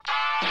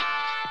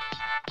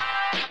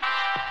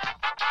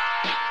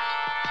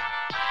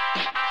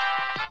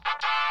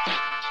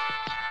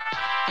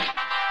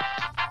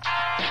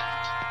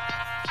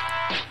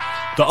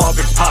The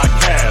Upix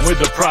Podcast with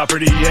the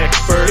property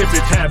expert. If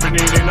it's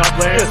happening in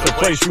Upland, it's the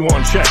place you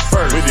want to check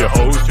first. With your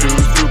host too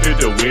stupid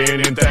to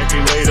win and thank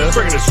me later.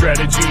 Bringing the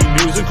strategy,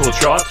 news, and cool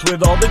charts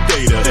with all the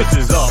data.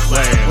 This is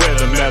Upland, where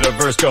the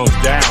metaverse goes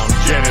down.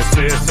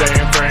 Genesis, San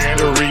Fran,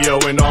 to Rio,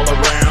 and all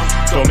around.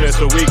 Don't miss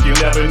a week, you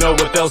never know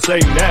what they'll say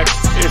next.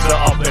 It's the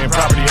Upland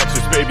Property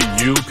Experts, baby,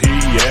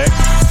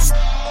 UPX.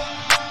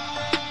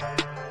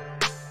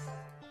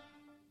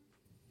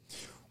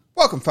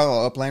 Welcome,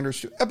 fellow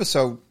Uplanders, to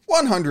episode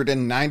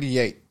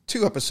 198,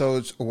 2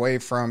 episodes away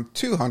from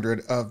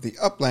 200 of the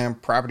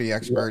Upland Property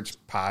Experts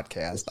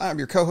podcast. I'm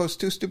your co-host,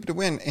 Too Stupid to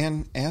Win,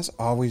 and as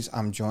always,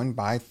 I'm joined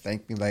by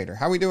Thank Me Later.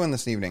 How are we doing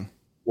this evening?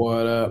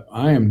 What up?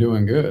 I am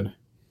doing good.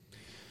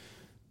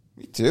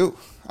 Me too.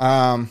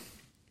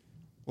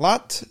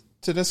 Lot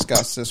to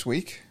discuss this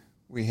week.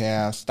 We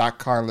have stock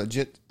car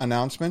legit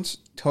announcements.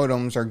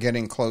 Totems are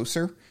getting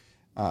closer.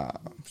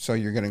 So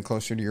you're getting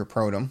closer to your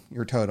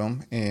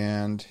totem,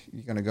 and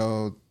you're going to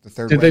go the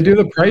third. Did they do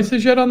the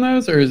prices yet on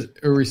those, or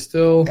are we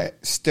still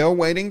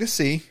waiting to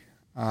see?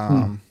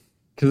 Because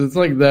it's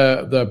like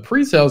the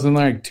pre-sales in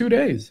like 2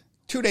 days.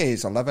 2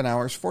 days, 11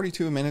 hours,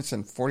 42 minutes,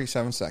 and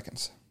 47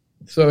 seconds.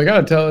 So they got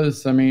to tell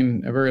us. I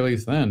mean, at very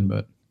least then,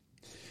 but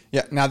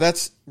yeah. Now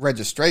that's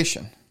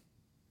registration,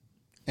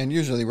 and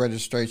usually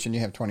registration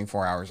you have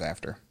 24 hours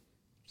after.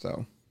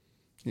 So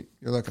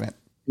you're looking at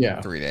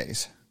 3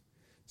 days.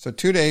 So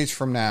 2 days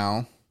from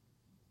now,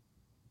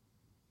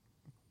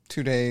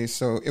 2 days,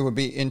 so it would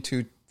be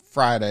into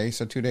Friday,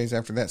 so 2 days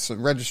after that. So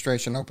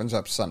registration opens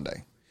up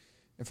Sunday,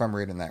 if I'm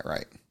reading that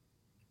right.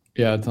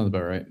 Yeah, that sounds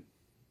about right.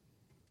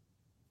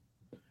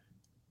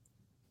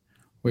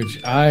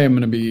 Which I am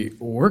going to be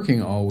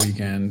working all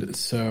weekend,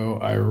 so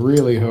I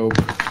really hope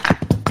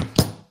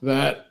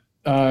that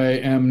I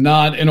am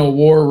not in a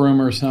war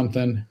room or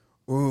something.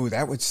 Ooh,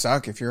 that would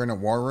suck if you're in a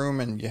war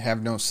room and you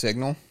have no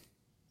signal.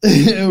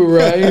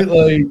 Right?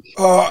 Like,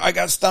 oh, I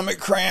got stomach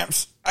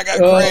cramps. I got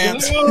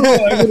cramps. No,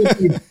 I'm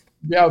gonna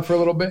be out for a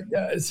little bit,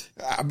 guys.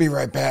 I'll be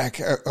right back.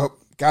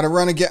 Got to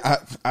run again.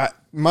 I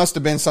must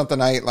have been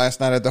something I ate last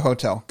night at the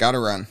hotel. Got to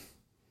run.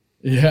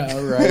 Yeah,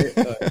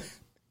 right.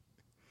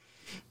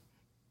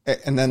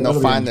 And then they'll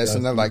find this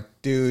and they're like,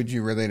 dude,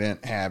 you really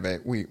didn't have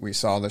it. We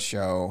saw the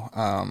show.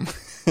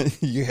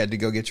 You had to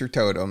go get your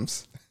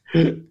totems.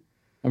 I'll be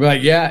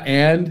like, yeah,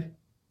 and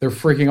they're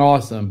freaking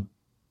awesome.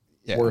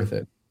 Yeah. Worth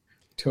it.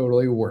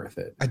 Totally worth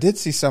it. I did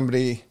see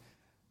somebody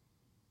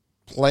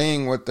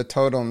playing with the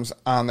totems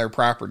on their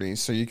properties.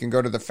 So you can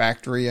go to the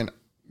factory and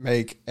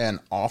make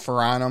an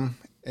offer on them.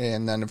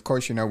 And then, of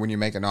course, when you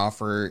make an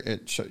offer,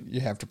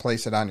 you have to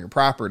place it on your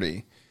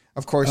property.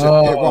 Of course, it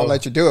won't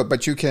let you do it,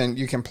 but you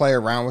can play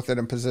around with it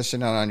and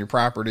position it on your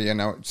property.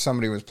 And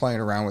somebody was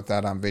playing around with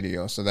that on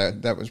video. So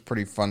that was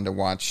pretty fun to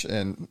watch.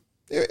 And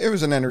it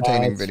was an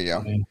entertaining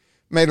video. Funny.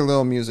 Made a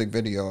little music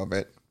video of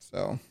it.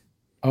 So.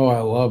 Oh,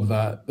 I love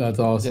that. That's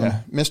awesome.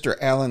 Yeah, Mr.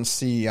 Alan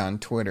C. on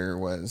Twitter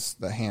was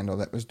the handle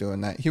that was doing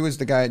that. He was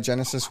the guy at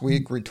Genesis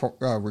Week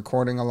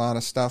recording a lot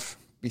of stuff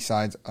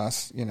besides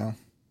us,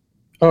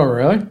 Oh,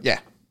 really?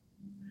 Yeah.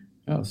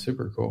 Oh,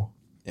 super cool.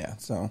 Yeah,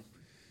 so.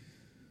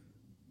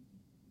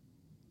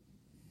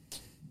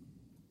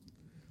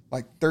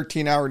 Like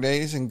 13-hour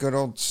days in good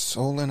old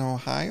Solon,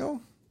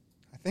 Ohio?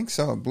 I think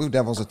so. Blue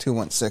Devil's a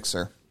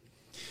 216er.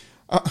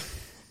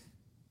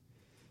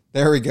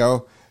 There we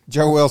go.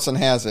 Joe Wilson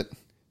has it.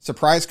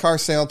 Surprise car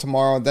sale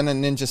tomorrow, then a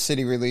Ninja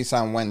City release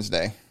on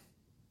Wednesday.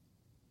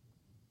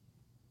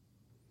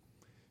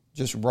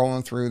 Just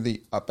rolling through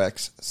the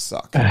UpX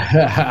suck.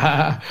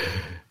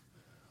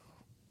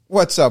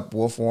 What's up,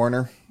 Wolf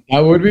Warner? That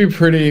would be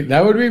pretty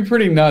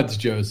nuts,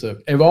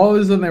 Joseph. If all of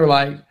a sudden they were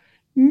like,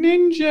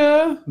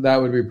 Ninja,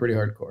 that would be pretty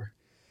hardcore.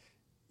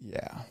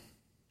 Yeah.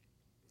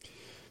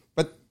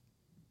 But,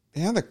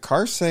 yeah, the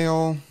car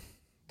sale,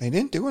 they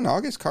didn't do an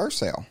August car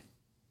sale.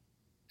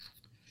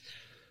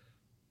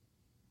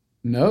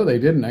 No, they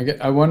didn't.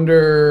 I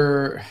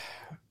wonder.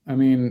 I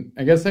mean,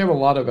 I guess they have a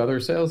lot of other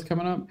sales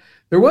coming up.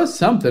 There was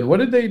something. What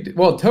did they do?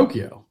 Well,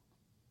 Tokyo.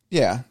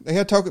 Yeah, they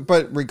had Tokyo,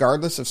 but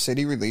regardless of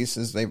city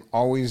releases, they've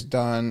always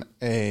done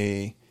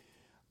a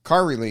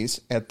car release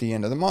at the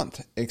end of the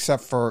month,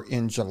 except for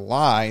in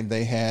July,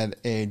 they had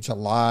a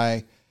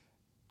July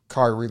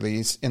car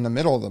release in the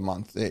middle of the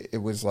month.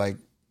 It was like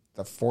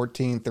the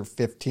 14th or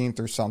 15th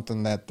or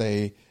something that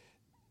they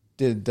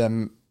did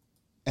the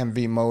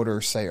MV Motor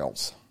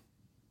sales.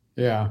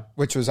 Yeah.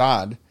 Which was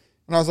odd.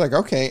 And I was like,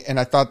 okay. And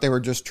I thought they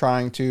were just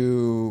trying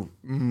to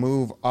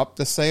move up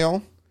the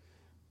sale.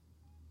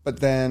 But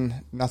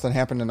then nothing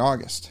happened in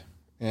August.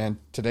 And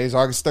today's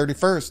August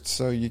 31st,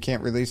 so you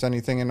can't release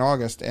anything in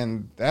August.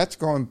 And that's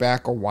going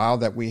back a while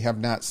that we have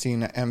not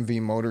seen an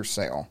MV Motor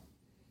sale.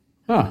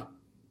 Huh.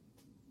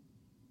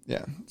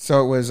 Yeah.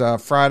 So it was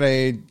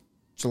Friday,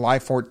 July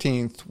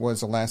 14th was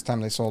the last time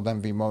they sold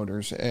MV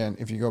Motors. And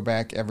if you go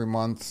back every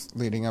month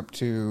leading up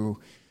to,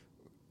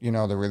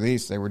 the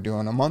release, they were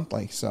doing a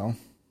monthly. So.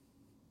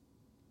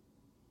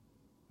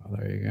 Well,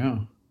 there you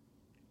go.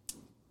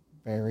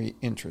 Very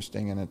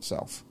interesting in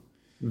itself.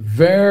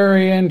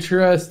 Very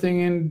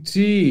interesting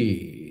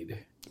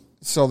indeed.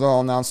 So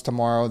they'll announce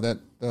tomorrow that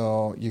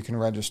you can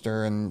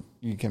register and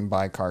you can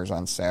buy cars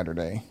on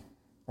Saturday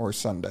or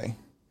Sunday.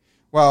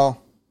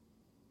 Well,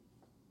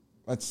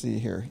 let's see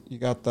here. You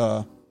got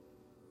the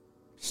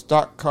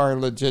stock car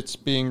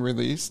legits being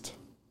released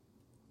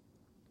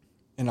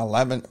in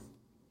 11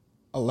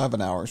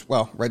 hours.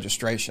 Well,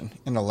 registration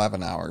in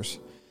 11 hours.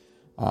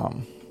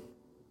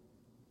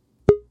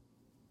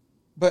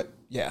 But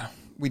yeah,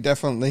 we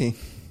definitely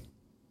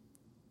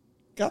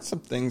got some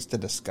things to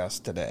discuss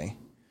today.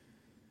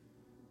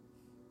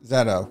 Is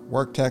that a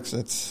work text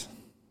that's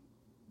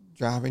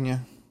driving you?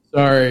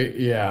 Sorry,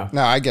 yeah.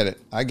 No, I get it.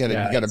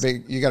 Yeah,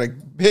 you got a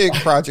big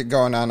project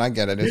going on. I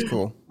get it. It's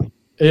cool.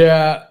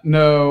 Yeah,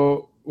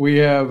 no, we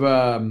have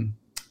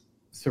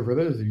so for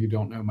those of you who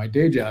don't know, my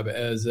day job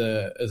as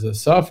a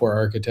software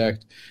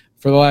architect,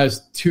 for the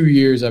last 2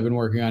 years I've been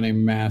working on a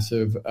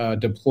massive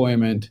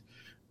deployment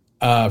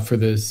for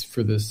this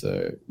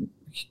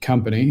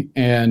company,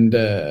 and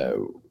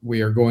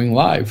we are going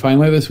live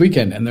finally this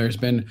weekend. And there's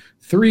been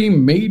 3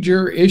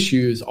 major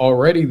issues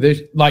already.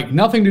 This, like,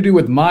 nothing to do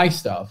with my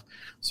stuff.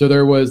 So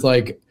there was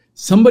like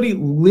somebody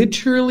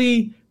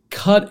literally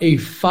cut a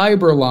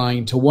fiber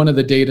line to one of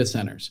the data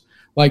centers.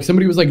 Like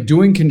somebody was like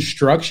doing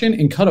construction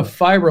and cut a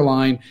fiber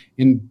line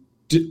and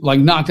like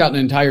knocked out an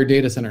entire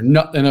data center. And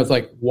I was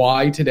like,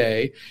 why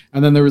today?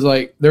 And then there was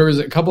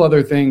a couple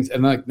other things,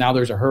 and like now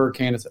there's a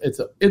hurricane.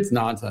 It's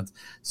nonsense.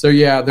 So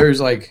yeah, there's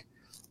like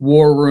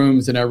war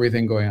rooms and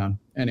everything going on.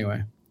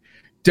 Anyway,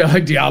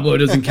 Diablo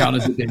doesn't count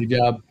as a day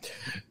job.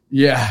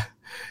 Yeah,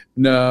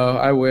 no,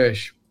 I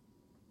wish.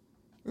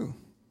 Ooh,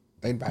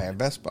 they'd buy a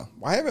Vespa.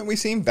 Why haven't we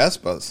seen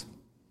Vespas?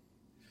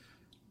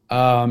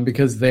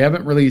 Because they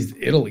haven't released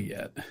Italy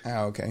yet.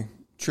 Oh, okay.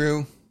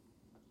 True.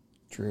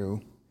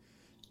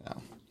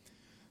 No.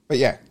 But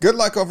yeah, good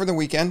luck over the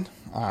weekend.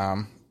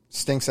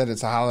 Stinks that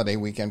it's a holiday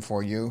weekend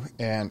for you.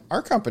 And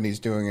our company's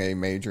doing a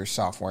major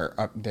software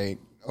update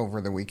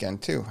over the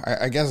weekend too.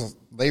 I guess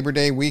Labor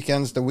Day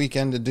weekend's the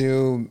weekend to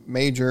do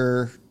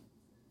major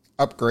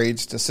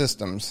upgrades to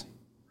systems.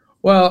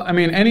 Well, I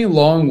mean, any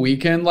long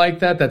weekend like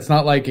that's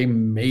not like a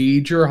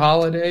major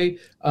holiday,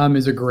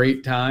 is a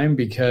great time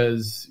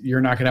because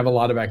you're not going to have a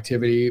lot of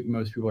activity.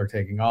 Most people are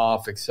taking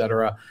off,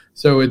 etc.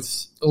 So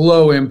it's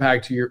low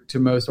impact to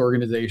most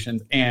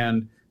organizations,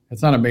 and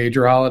it's not a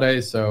major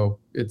holiday, so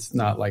it's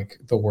not like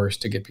the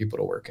worst to get people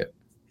to work it.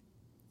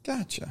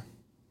 Gotcha.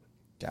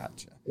 Yeah.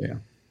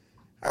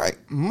 All right,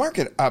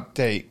 market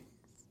update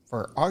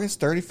for August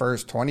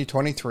 31st,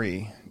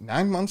 2023.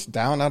 9 months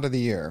down out of the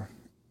year.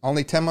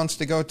 Only 10 months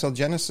to go till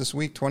Genesis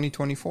Week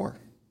 2024.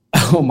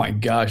 Oh my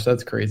gosh,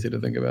 that's crazy to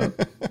think about.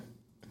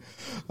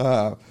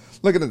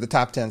 Looking at the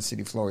top 10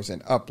 city floors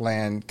in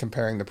Upland,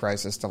 comparing the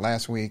prices to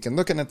last week, and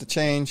looking at the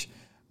change,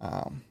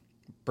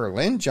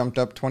 Berlin jumped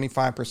up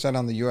 25%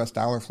 on the U.S.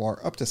 dollar floor,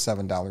 up to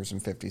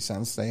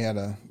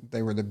 $7.50.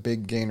 They were the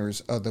big gainers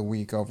of the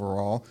week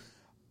overall.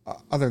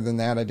 Other than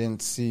that, I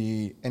didn't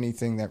see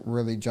anything that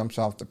really jumps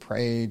off the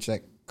page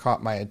that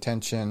caught my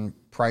attention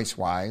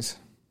price-wise.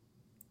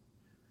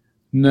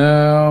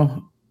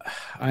 No,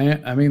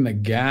 I mean the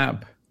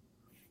gap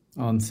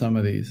on some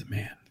of these,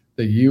 man.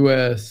 The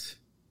U.S.,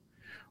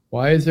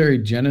 why is there a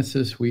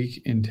Genesis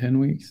week in 10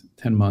 weeks?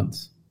 10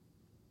 months.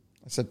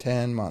 I said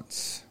 10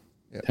 months.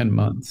 Yep. 10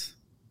 months.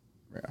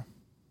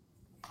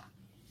 Yeah.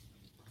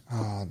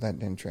 Oh, that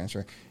didn't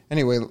transfer.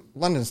 Anyway,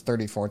 London's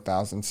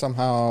 34,000.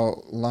 Somehow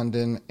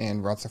London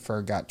and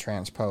Rutherford got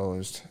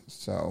transposed.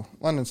 So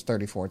London's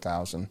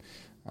 34,000.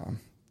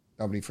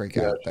 Nobody freak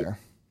out there.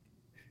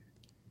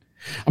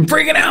 I'm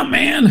freaking out,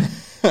 man.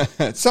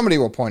 Somebody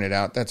will point it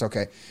out. That's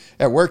okay.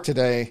 At work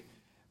today,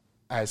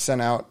 I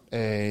sent out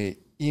a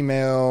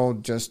email,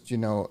 just,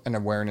 an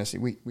awareness.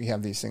 We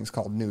have these things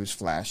called news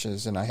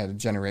flashes, and I had to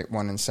generate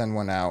one and send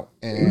one out.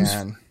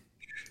 And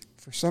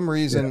for some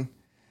reason,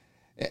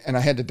 and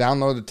I had to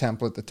download the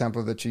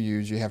template that you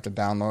use. You have to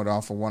download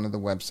off of one of the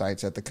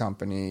websites at the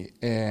company,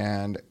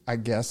 and I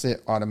guess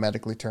it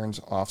automatically turns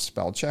off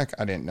spell check.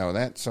 I didn't know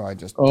that, so I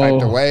just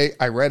typed away.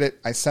 I read it.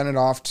 I sent it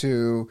off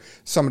to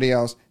somebody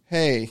else.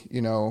 Hey,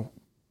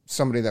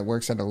 somebody that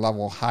works at a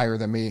level higher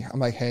than me. I'm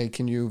like, hey,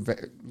 can you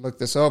look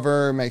this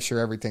over, make sure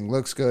everything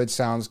looks good,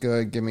 sounds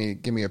good, give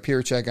me a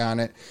peer check on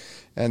it.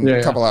 And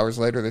a couple hours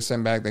later, they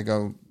send back, they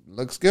go,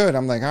 looks good.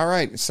 I'm like, all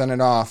right, send it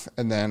off.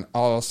 And then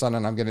all of a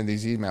sudden, I'm getting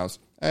these emails.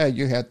 Hey,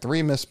 you had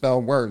 3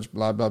 misspelled words,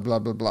 blah, blah, blah,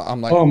 blah, blah.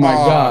 I'm like, oh my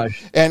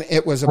gosh. And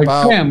it was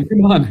about, Cam,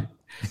 come on.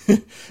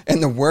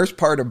 And the worst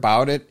part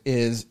about it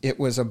is it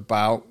was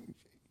about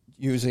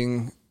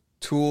using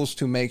tools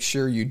to make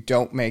sure you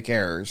don't make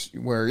errors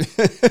where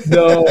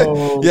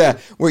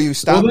where you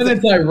stop. Well, then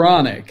it's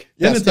ironic.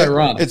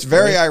 It's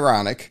very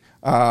ironic.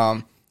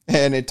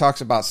 And it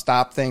talks about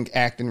stop, think,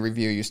 act, and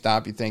review. You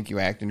stop, you think, you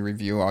act, and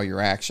review all your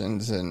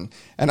actions. And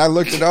I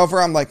looked it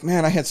over. I'm like,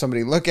 man, I had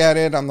somebody look at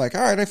it. I'm like,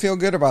 all right, I feel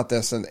good about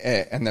this. And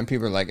then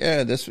people are like,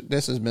 this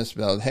is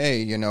misspelled.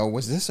 Hey,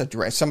 was this a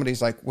draft?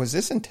 Somebody's like, was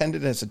this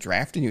intended as a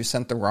draft and you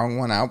sent the wrong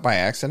one out by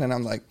accident?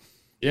 I'm like,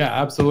 Yeah,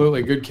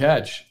 absolutely. Good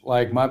catch.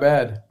 Like, my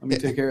bad. Let me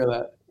take care of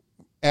that.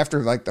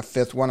 After like the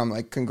fifth one, I'm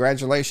like,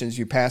 congratulations,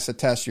 you passed the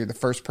test. You're the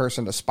first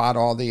person to spot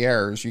all the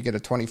errors. You get a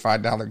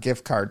 $25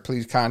 gift card.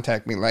 Please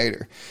contact me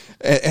later.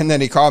 And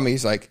then he called me.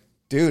 He's like,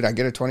 dude, I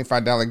get a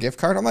 $25 gift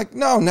card? I'm like,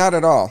 no, not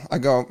at all. I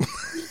go,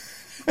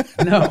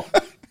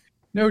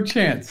 no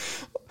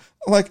chance.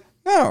 I'm like,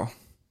 no.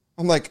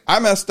 I'm like, I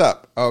messed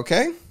up.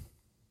 Okay.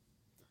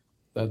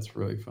 That's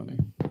really funny.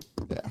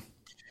 Yeah.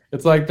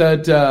 It's like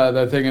that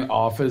thing in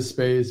Office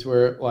Space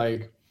where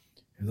like,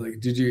 it's like,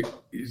 did you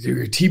do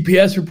your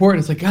TPS report?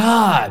 And it's like,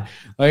 God,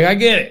 like I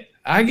get it.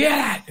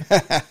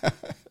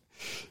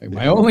 Like,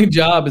 my only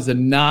job is to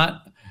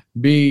not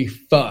be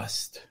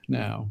fussed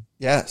now.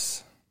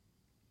 Yes.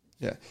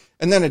 Yeah.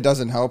 And then it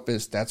doesn't help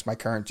is that's my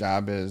current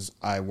job is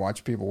I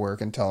watch people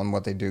work and tell them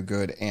what they do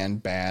good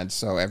and bad.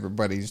 So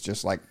everybody's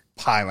just like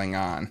piling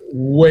on.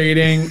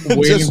 Waiting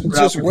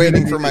just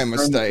waiting for my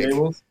mistake.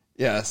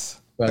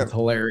 Yes. That's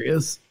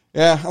hilarious.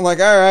 Yeah. I'm like,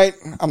 all right.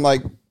 I'm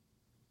like,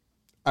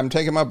 I'm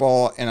taking my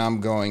ball and I'm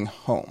going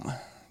home.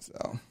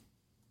 So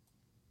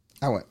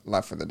I went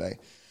left for the day.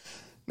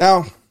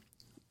 Now,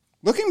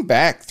 looking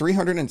back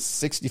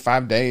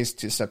 365 days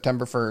to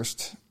September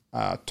 1st,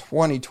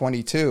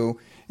 2022,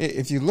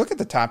 if you look at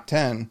the top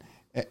 10,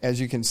 as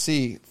you can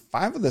see,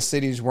 5 of the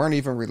cities weren't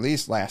even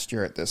released last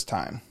year at this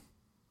time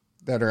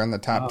that are in the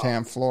top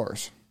 10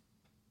 floors.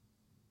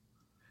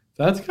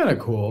 That's kind of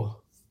cool.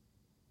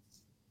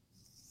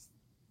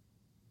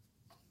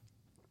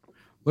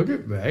 Look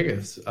at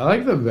Vegas. I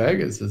like that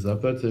Vegas is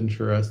up. That's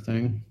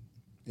interesting.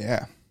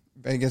 Yeah.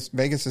 Vegas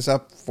is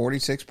up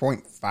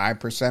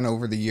 46.5%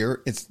 over the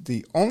year. It's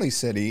the only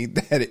city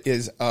that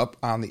is up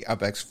on the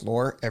UpX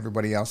floor.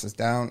 Everybody else is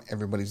down.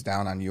 Everybody's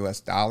down on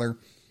US dollar.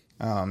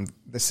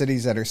 The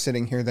cities that are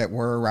sitting here that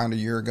were around a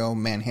year ago,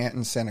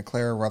 Manhattan, Santa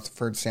Clara,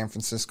 Rutherford, San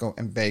Francisco,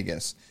 and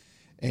Vegas.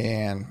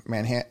 And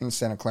Manhattan,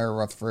 Santa Clara,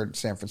 Rutherford,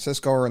 San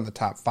Francisco are in the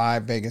top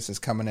 5. Vegas is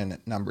coming in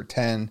at number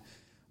 10.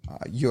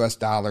 US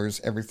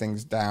dollars,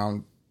 everything's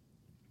down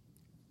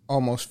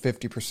almost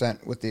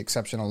 50% with the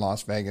exception of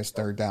Las Vegas.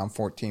 They're down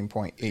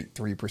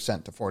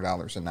 14.83% to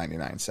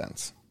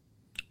 $4.99.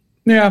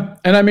 Yeah,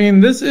 and I mean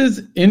this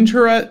is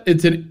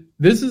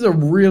this is a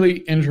really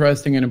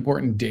interesting and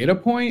important data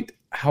point.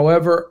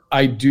 However,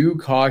 I do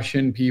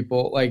caution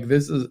people, like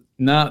this is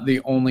not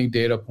the only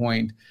data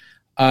point.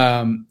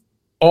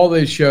 All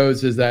this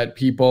shows is that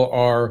people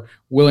are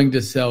willing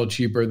to sell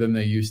cheaper than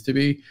they used to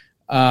be.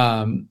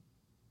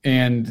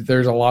 And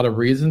there's a lot of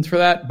reasons for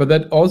that, but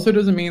that also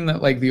doesn't mean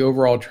that like the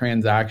overall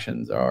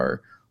transactions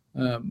are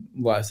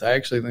less. I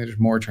actually think there's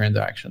more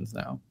transactions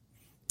now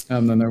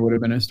than there would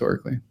have been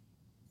historically.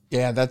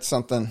 Yeah, that's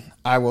something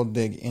I will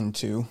dig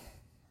into.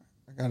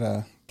 I got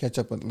to catch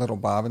up with Little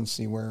Bob and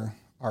see where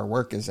our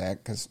work is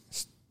at because,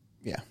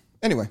 yeah.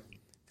 Anyway,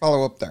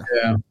 follow up there.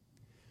 Yeah.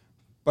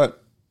 But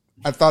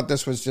I thought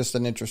this was just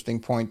an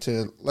interesting point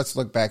to let's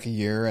look back a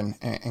year and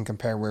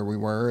compare where we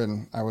were.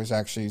 And I was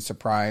actually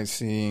surprised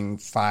seeing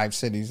 5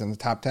 cities in the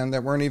top 10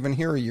 that weren't even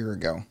here a year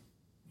ago.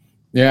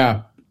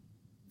 Yeah.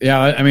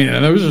 Yeah. I mean,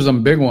 those are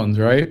some big ones,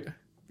 right?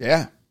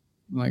 Yeah.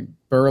 Like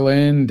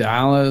Berlin,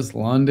 Dallas,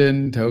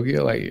 London,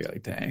 Tokyo.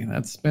 Like dang,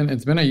 it's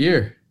been a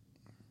year.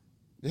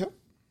 Yep.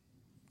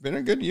 Been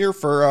a good year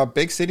for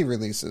big city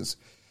releases.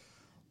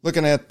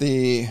 Looking at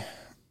the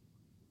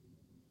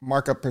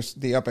markup, the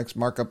UpX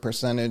markup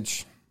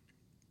percentage.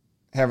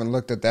 Haven't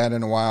looked at that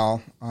in a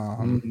while.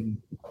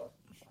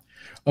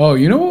 Oh,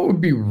 you know what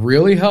would be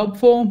really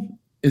helpful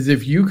is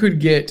if you could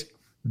get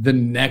the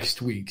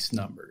next week's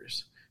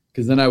numbers,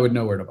 because then I would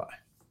know where to buy.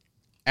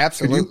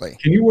 Absolutely.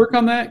 Can you work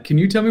on that? Can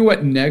you tell me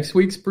what next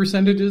week's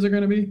percentages are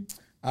going to be?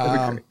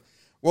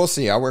 We'll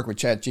see. I'll work with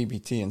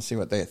ChatGPT and see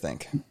what they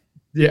think.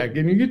 Yeah.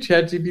 Can you get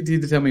ChatGPT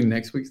to tell me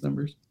next week's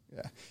numbers?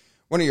 Yeah.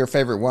 One of your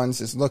favorite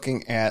ones is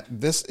looking at,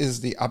 this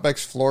is the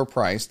UpX floor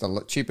price,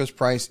 the cheapest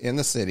price in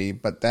the city,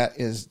 but that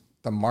is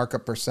the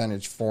markup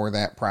percentage for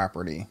that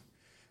property.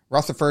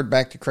 Rutherford,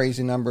 back to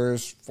crazy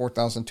numbers,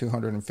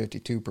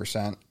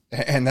 4,252%.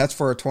 And that's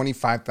for a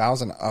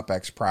 25,000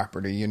 UpX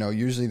property. You know,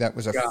 usually that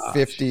was a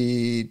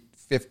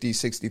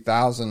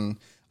 60,000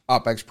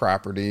 UpX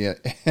property,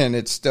 and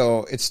it's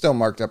still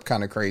marked up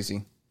kind of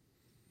crazy.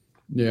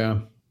 Yeah.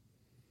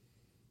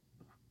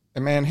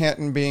 And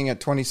Manhattan being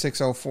at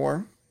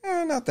 2604,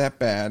 not that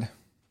bad.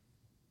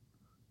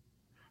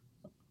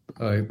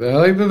 I like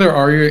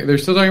that they're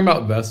still talking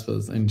about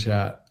Vespas in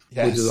chat,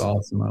 yes, which is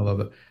awesome. I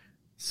love it.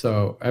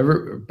 So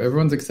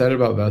everyone's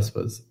excited about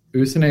Vespas.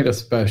 Usinate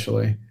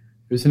especially.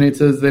 Usinate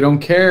says they don't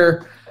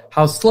care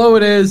how slow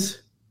it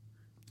is.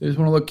 They just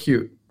want to look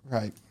cute.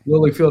 Right.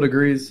 Lilyfield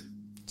agrees.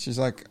 She's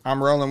like,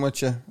 I'm rolling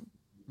with you.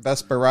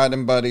 Vespa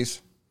riding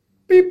buddies.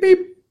 Beep,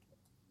 beep.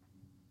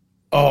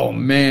 Oh,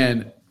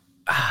 man.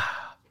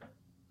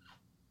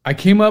 I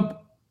came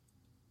up,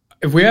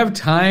 if we have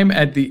time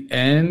at the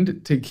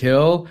end to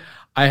kill,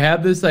 I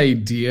have this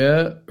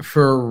idea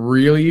for a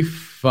really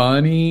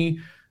funny,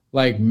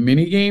 like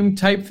mini game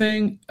type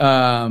thing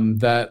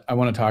that I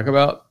want to talk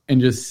about and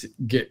just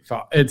get.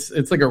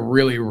 It's like a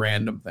really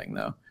random thing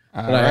though.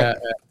 All right.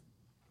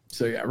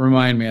 So yeah,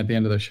 remind me at the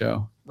end of the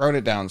show. Wrote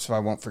it down so I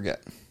won't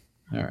forget.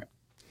 All right.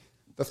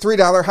 The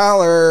 $3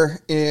 holler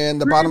in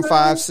the bottom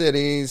 5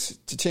 cities.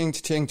 Cha-ching,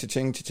 cha-ching,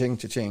 cha-ching, cha-ching,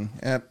 cha-ching.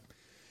 Yep.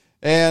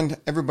 And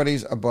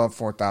everybody's above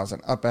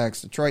 4,000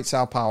 UpX. Detroit,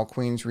 Sao Paulo,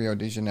 Queens, Rio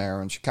de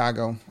Janeiro, and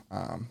Chicago.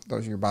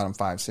 Those are your bottom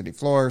 5 city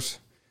floors.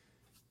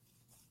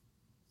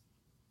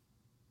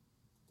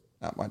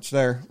 Not much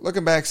there.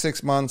 Looking back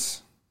 6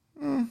 months,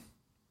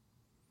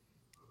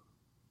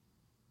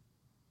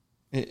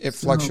 it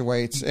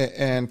fluctuates.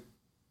 And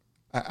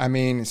I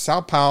mean, Sao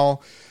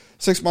Paulo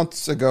 6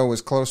 months ago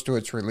was close to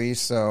its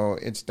release, so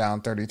it's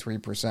down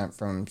 33%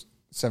 from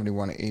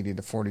 7180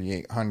 to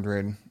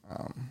 4800.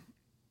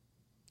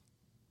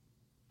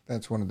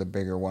 That's one of the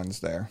bigger ones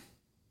there.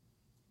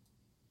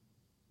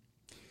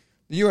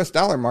 The U.S.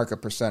 dollar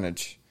market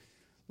percentage.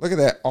 Look at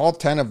that. All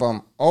 10 of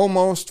them,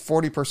 almost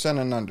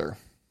 40% and under.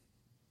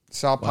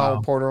 Sao Paulo,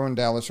 wow. Porto, and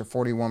Dallas are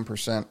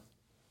 41%.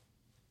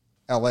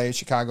 L.A.,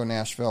 Chicago,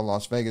 Nashville,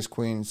 Las Vegas,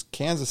 Queens,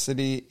 Kansas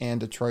City, and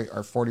Detroit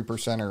are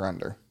 40% or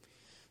under.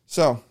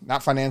 So,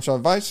 not financial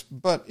advice,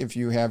 but if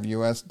you have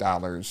U.S.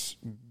 dollars,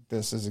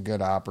 this is a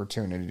good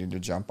opportunity to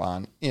jump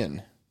on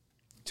in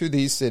to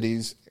these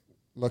cities,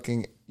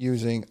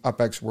 using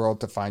UpX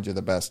World to find you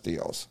the best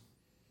deals.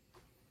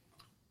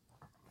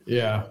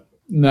 Yeah.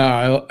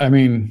 No, I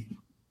mean,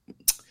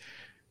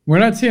 we're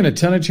not seeing a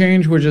ton of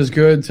change, which is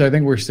good. So I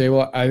think we're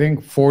stable. I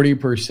think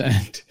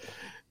 40%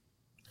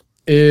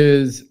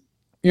 is,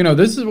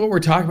 this is what we're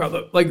talking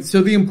about. Like,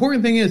 so the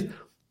important thing is,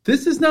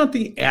 this is not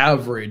the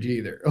average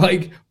either.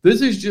 Like,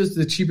 this is just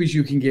the cheapest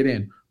you can get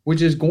in,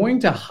 which is going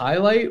to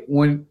highlight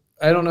when,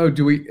 I don't know,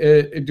 do we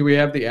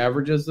have the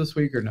averages this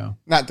week or no?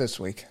 Not this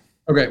week.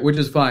 Okay, which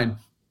is fine.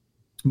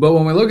 But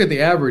when we look at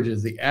the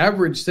averages, the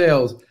average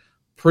sales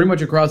pretty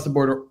much across the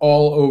board are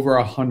all over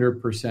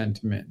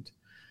 100% mint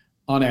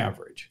on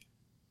average.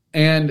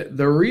 And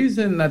the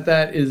reason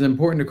that is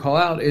important to call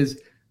out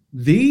is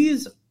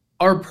these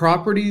are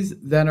properties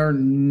that are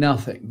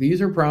nothing.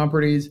 These are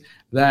properties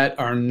that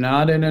are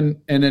not in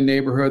a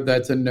neighborhood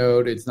that's a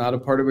node. It's not a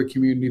part of a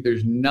community.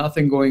 There's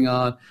nothing going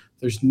on.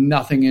 There's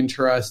nothing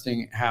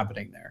interesting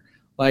happening there.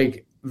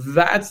 Like,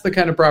 that's the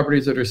kind of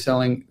properties that are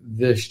selling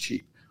this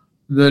cheap.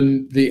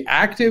 The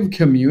active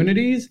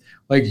communities,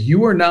 like,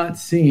 you are not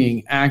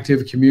seeing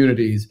active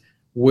communities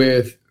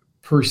with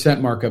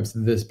percent markups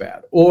this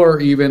bad, or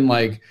even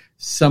like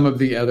some of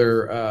the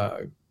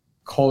other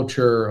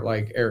culture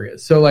like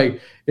areas. So like,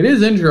 it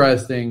is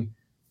interesting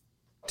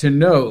to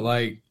note,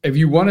 like, if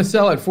you want to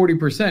sell at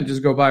 40%,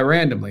 just go buy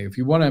randomly. If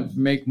you want to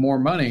make more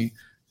money,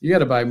 you got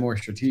to buy more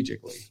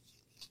strategically.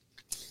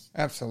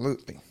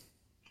 Absolutely.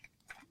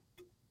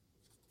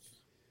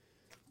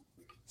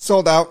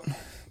 Sold out.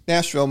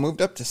 Nashville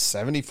moved up to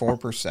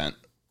 74%.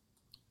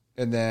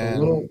 And then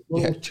a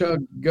little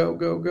chug,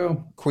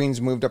 go.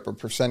 Queens moved up a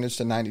percentage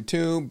to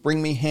 92.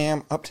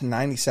 Birmingham up to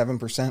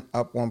 97%,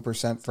 up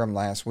 1% from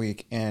last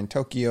week. And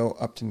Tokyo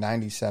up to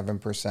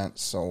 97%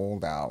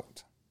 sold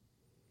out.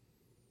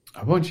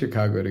 I want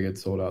Chicago to get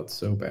sold out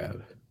so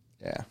bad.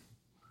 Yeah.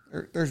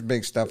 There's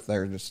big stuff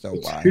there to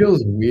still buy. It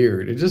feels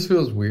weird. It just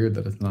feels weird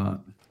that it's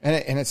not.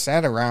 And it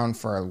sat around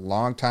for a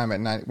long time at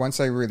night. Once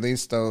they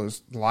released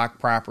those locked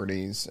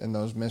properties and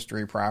those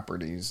mystery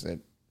properties,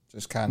 it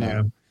just kind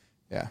of,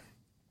 yeah.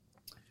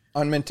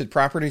 Unminted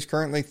properties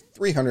currently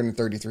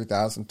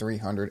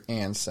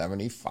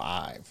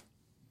 333,375.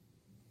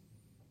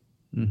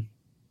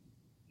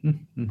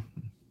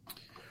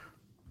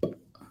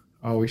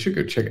 Oh, we should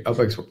go check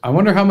UpX. I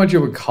wonder how much it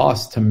would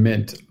cost to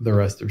mint the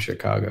rest of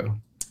Chicago.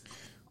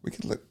 We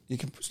could look. You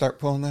can start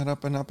pulling that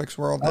up in UpX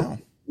World now.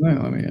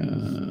 Let me.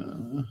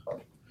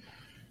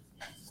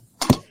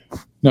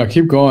 No,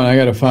 keep going. I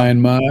got to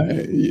find my.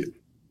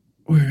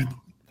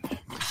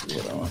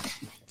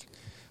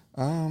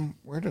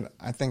 Where did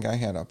I think I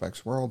had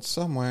UpX World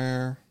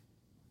somewhere?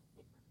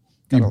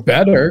 You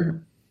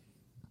better.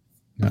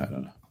 No, I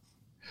don't know.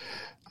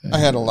 I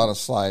had a lot of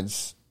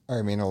slides.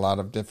 I mean, a lot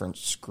of different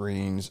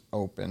screens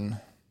open.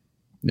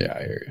 Yeah,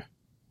 I hear you.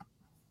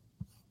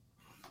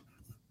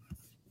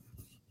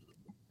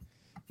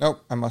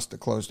 Nope, I must have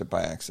closed it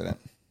by accident.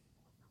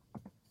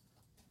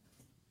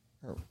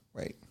 Oh,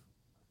 wait.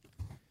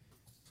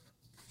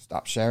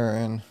 Stop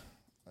sharing.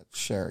 Let's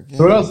share again.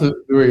 So what else do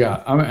we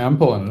got? I'm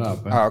pulling it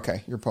up. Man. Oh,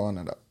 okay. You're pulling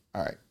it up.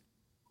 All right.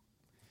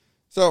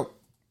 So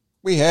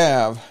we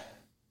have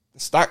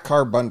the stock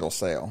car bundle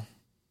sale.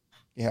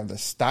 You have the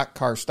stock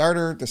car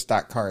starter, the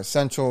stock car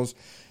essentials,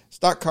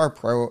 stock car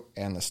pro,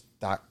 and the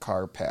stock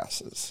car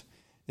passes.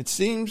 It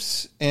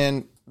seems,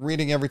 and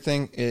reading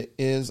everything, it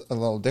is a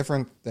little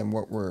different than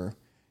what we're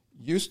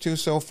used to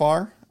so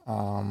far.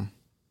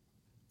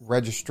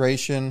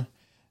 Registration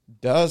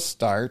does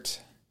start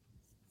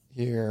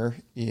here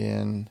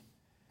in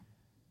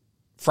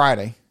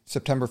Friday,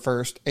 September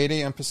 1st, 8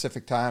 a.m.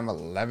 Pacific time,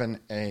 11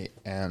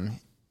 a.m.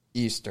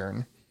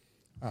 Eastern.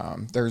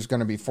 There's going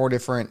to be 4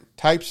 different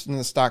types in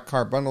the stock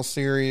car bundle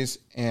series,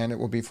 and it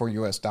will be for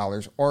U.S.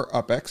 dollars or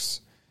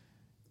UpX.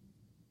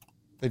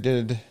 They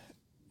did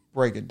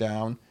break it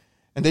down.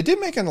 And they did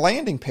make a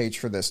landing page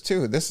for this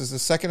too. This is the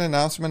second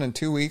announcement in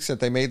 2 weeks that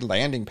they made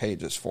landing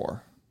pages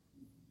for.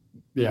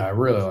 Yeah, I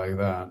really like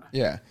that.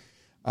 Yeah.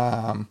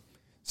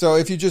 So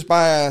if you just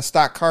buy a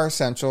stock car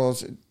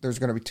essentials, there's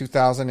going to be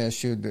 2,000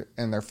 issued,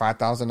 and they're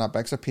 5,000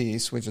 UpX a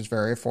piece, which is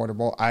very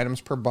affordable. Items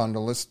per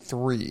bundle is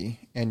 3,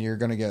 and you're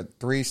going to get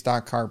 3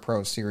 stock car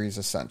Pro Series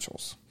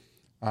essentials.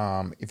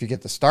 If you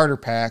get the starter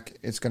pack,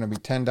 it's going to be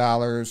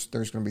 $10.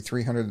 There's going to be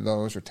 300 of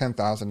those, or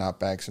 10,000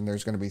 UpX, and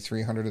there's going to be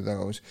 300 of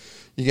those.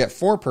 You get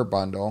 4 per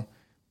bundle,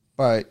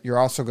 but you're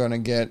also going to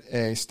get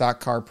a stock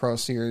car Pro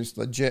Series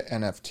legit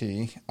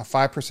NFT, a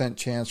 5%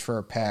 chance for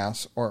a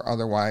pass, or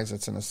otherwise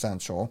it's an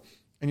essential.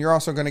 And you're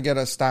also going to get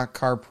a stock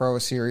car Pro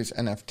Series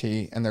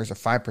NFT, and there's a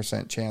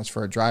 5% chance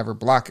for a driver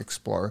block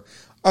explorer,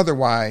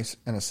 otherwise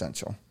an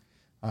essential.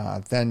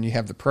 Then you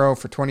have the Pro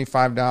for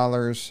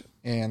 $25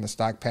 and the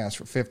stock pass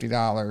for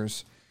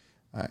 $50.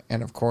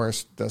 And of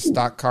course, the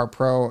stock car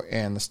Pro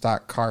and the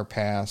stock car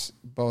pass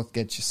both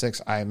get you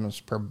 6 items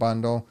per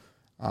bundle.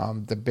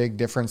 The big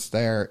difference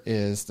there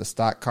is the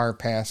stock car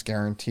pass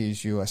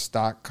guarantees you a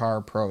stock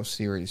car Pro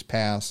Series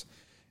pass,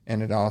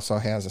 and it also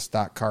has a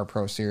stock car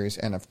Pro Series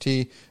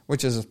NFT,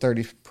 which is a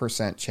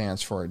 30%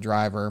 chance for a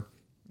driver,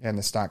 and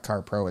the stock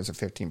car Pro is a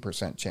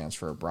 15% chance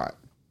for a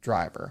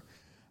driver.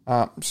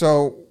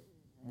 So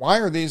why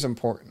are these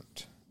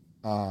important?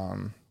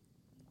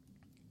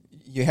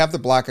 You have the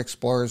block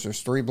explorers.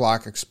 There's 3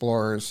 block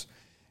explorers,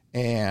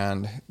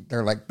 and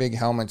they're like big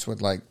helmets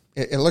with like,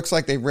 it looks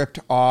like they ripped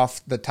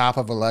off the top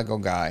of a Lego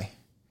guy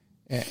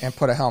and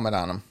put a helmet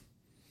on him.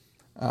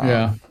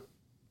 Yeah.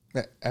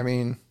 I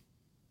mean,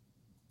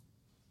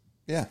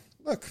 yeah,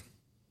 look.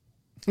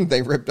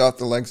 They ripped off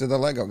the legs of the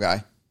Lego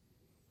guy.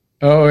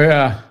 Oh,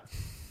 yeah.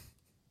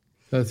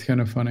 That's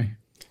kind of funny.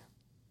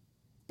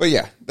 But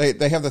yeah,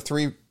 they have the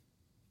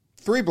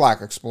three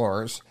block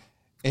explorers,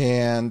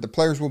 and the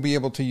players will be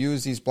able to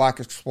use these block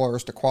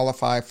explorers to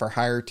qualify for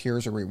higher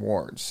tiers of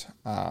rewards.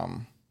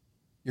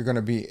 You're going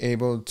to be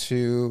able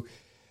to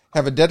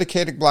have a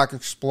dedicated block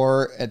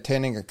explorer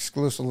attending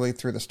exclusively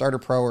through the Starter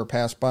Pro or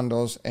Pass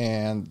bundles,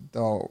 and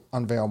they'll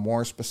unveil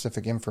more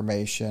specific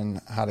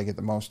information, how to get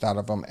the most out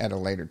of them at a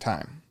later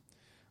time.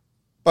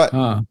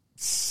 But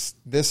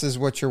this is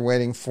what you're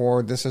waiting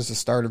for. This is the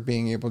start of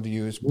being able to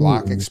use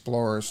block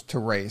explorers to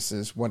race,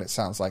 is what it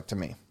sounds like to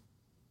me.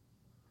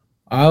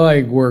 I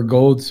like where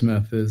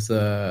Goldsmith is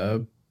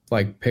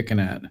like picking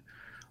at.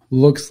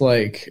 Looks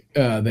like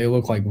they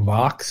look like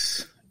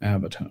Vox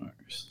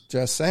avatars.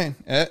 Just saying.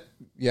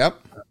 Yep.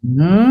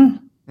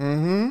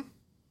 Mm-hmm.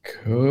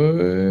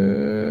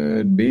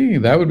 Could be.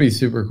 That would be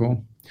super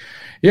cool.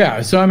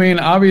 Yeah. So, I mean,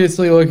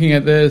 obviously looking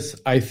at this,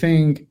 I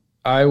think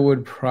I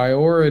would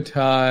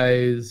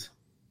prioritize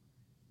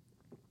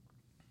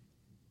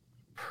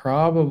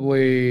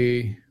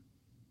probably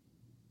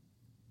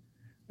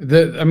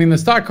the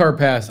stock car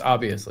pass,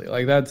 obviously.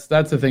 Like that's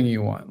the thing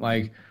you want.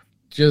 Like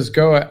just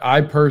go.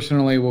 I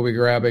personally will be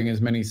grabbing as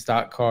many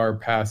stock car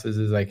passes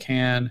as I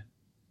can.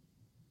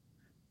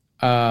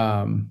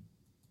 And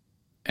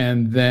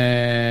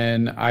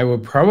then I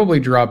would probably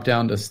drop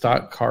down to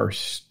stock car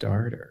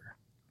starter.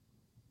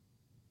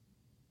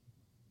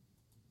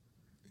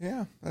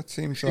 Yeah, that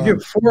seems. You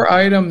get 4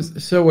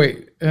 items. So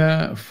wait,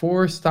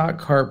 4 stock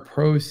car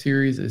Pro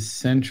Series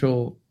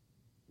essential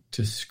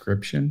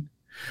description.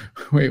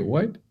 Wait,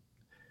 what?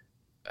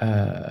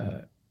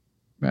 That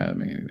doesn't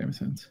make any damn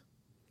sense.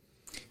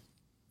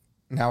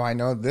 Now I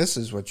know this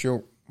is what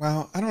you'll.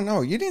 Well, I don't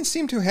know. You didn't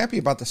seem too happy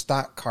about the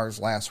stock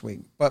cars last week,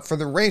 but for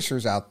the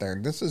racers out there,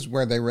 this is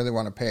where they really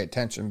want to pay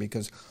attention,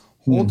 because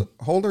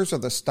holders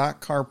of the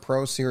Stock Car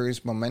Pro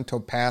Series Memento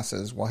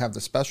Passes will have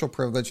the special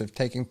privilege of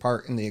taking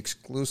part in the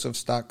exclusive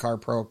Stock Car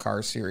Pro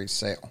Car Series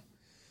sale.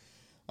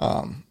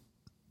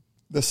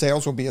 The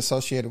sales will be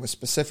associated with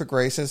specific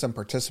races, and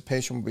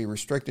participation will be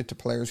restricted to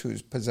players who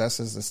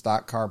possesses the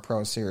Stock Car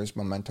Pro Series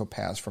Memento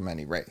Pass from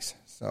any race.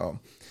 So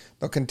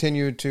they'll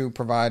continue to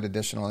provide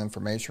additional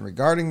information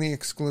regarding the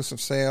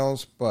exclusive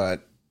sales,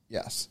 but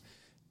yes,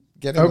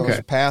 getting those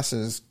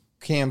passes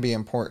can be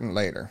important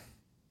later.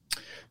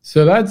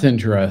 So that's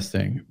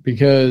interesting,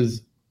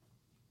 because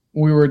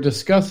we were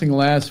discussing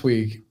last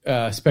week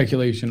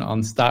speculation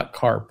on stock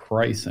car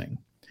pricing.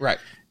 Right.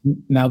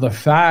 Now, the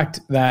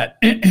fact that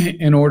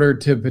in order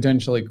to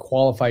potentially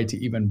qualify to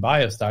even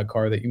buy a stock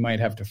car, that you might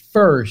have to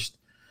first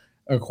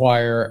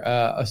acquire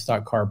a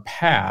stock car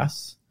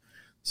pass.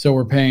 So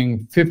we're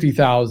paying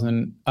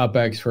 50,000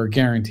 UpX for a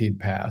guaranteed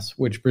pass,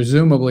 which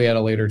presumably at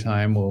a later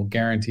time will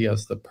guarantee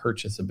us the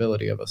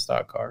purchasability of a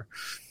stock car.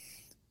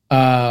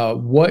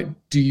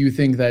 What do you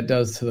think that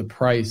does to the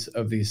price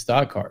of these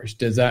stock cars?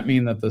 Does that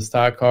mean that the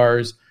stock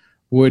cars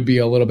would be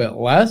a little bit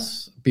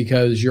less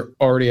because you're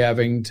already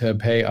having to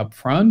pay up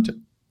front,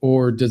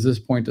 or does this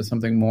point to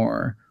something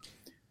more?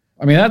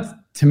 I mean, that's,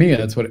 to me,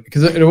 that's what,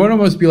 because it would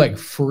almost be like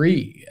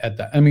free at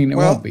that. I mean, it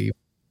won't be.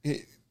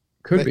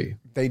 Could be.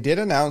 They did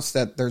announce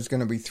that there's going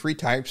to be 3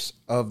 types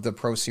of the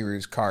Pro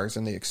Series cars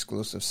in the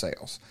exclusive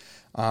sales.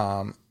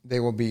 They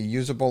will be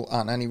usable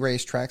on any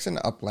racetracks in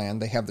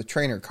Upland. They have the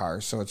trainer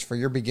cars, so it's for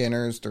your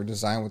beginners. They're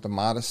designed with the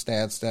modest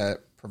stats that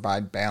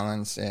provide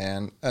balance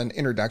and an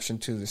introduction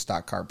to the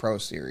Stock Car Pro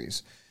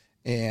Series.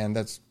 And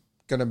that's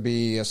going to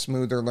be a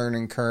smoother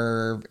learning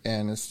curve,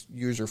 and it's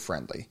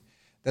user-friendly.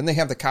 Then they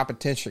have the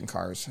competition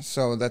cars.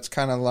 So that's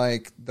kind of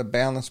like the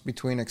balance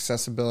between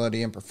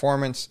accessibility and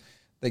performance.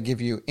 They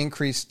give you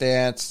increased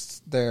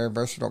stats. They're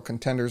versatile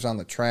contenders on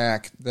the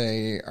track.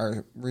 They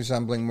are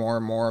resembling more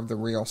and more of the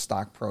real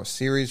Stock Pro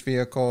Series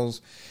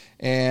vehicles.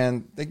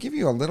 And they give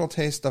you a little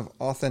taste of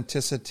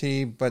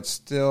authenticity, but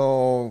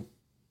still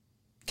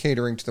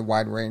catering to the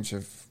wide range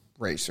of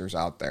racers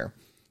out there.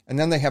 And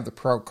then they have the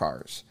Pro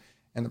cars.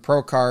 And the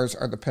Pro cars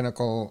are the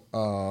pinnacle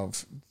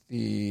of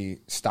the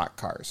stock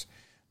cars.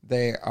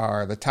 They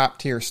are the top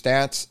tier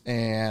stats,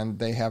 and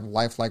they have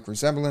lifelike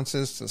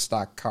resemblances to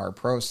Stock Car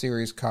Pro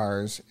Series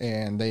cars,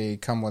 and they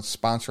come with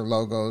sponsor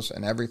logos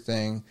and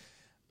everything.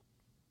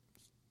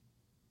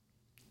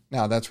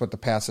 Now, that's what the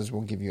passes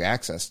will give you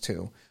access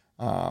to.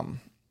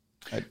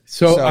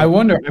 So I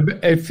wonder,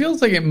 it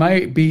feels like it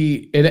might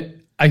be,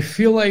 I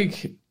feel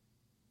like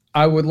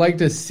I would like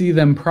to see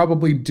them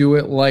probably do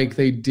it like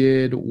they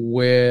did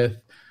with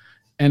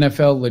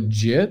NFL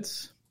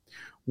Legits,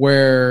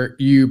 where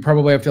you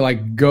probably have to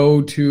like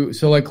go to,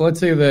 so like let's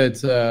say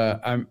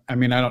that I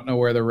mean I don't know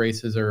where the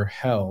races are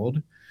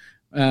held,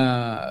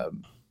 but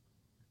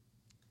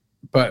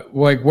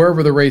like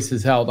wherever the race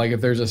is held, like if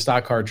there's a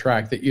stock car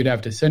track, that you'd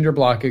have to send your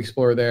block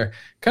explorer there,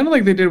 kind of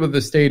like they did with the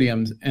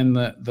stadiums and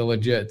the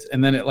Legits,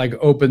 and then it like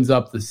opens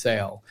up the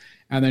sale,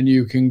 and then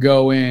you can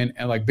go in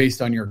and like based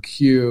on your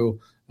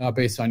queue,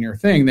 based on your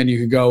thing, then you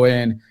can go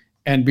in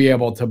and be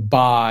able to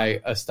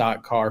buy a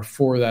stock car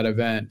for that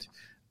event.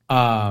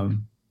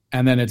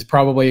 And then it's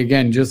probably,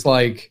 again, just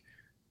like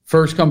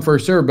first come,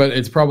 first serve, but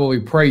it's probably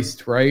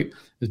priced, right?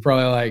 It's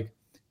probably like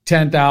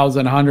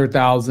 10,000,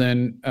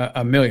 100,000,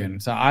 a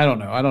million. So I don't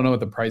know. I don't know what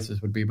the prices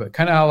would be, but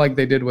kind of how like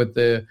they did with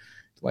the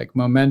like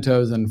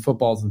mementos and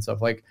footballs and stuff.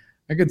 Like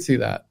I could see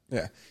that.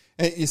 Yeah.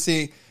 And you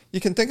see, you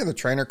can think of the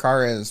trainer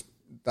car as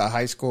the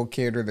high school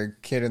kid or the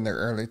kid in their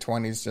early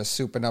 20s just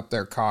souping up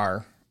their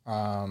car.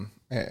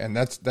 And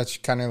that's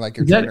kind of like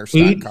your trainer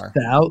stock car.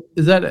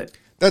 Is that it?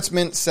 That's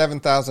mint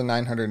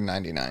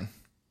 7,999.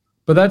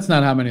 But that's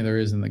not how many there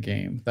is in the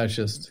game. That's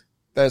just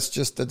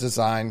the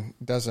design.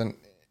 Doesn't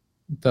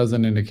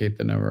indicate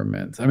the number of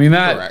mints. I mean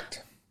that.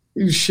 Correct.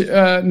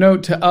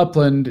 Note to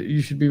Upland: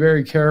 you should be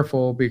very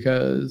careful,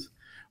 because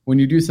when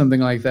you do something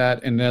like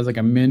that and it has like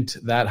a mint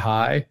that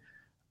high,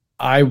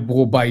 I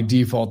will by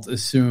default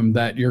assume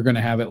that you're going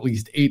to have at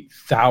least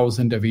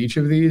 8,000 of each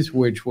of these,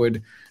 which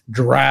would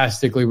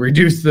drastically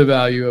reduce the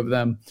value of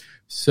them.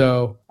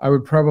 So I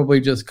would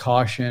probably just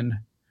caution.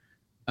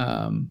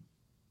 And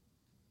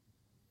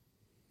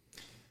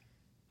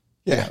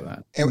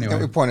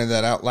we pointed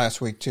that out last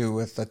week too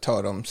with the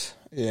totems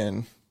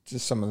and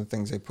just some of the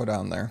things they put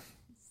on there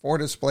for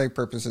display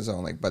purposes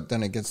only, but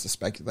then it gets to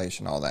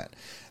speculation, all that.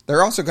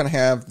 They're also going to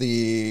have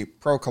the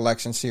Pro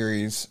Collection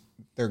Series.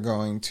 They're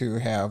going to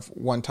have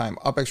one-time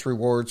UpX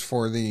rewards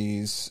for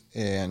these,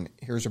 and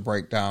here's a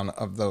breakdown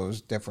of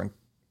those different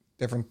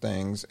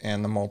things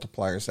and the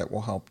multipliers that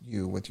will help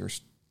you with your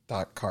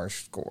stock car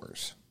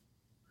scores.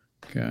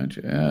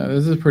 Gotcha. Yeah,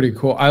 this is pretty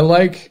cool. I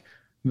like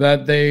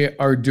that they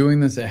are doing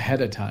this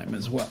ahead of time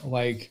as well.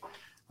 Like,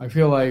 I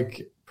feel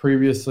like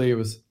previously it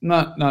was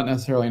not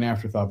necessarily an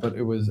afterthought, but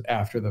it was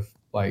after the,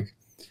 like,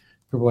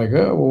 people were like,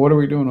 oh, well, what are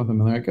we doing with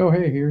them? And they're like, oh,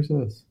 hey, here's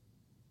this.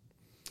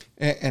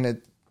 And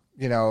it,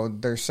 you know,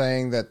 they're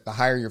saying that the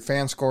higher your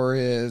fan score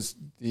is,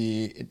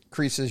 it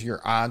increases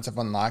your odds of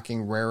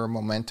unlocking rarer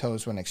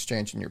mementos when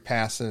exchanging your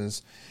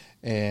passes.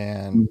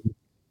 And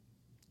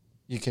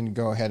you can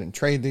go ahead and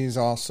trade these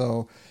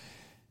also.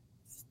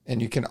 And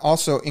you can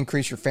also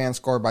increase your fan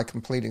score by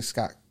completing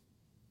Stock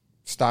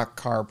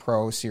Car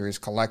Pro Series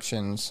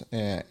collections.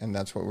 And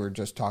that's what we were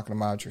just talking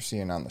about. You're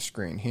seeing on the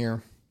screen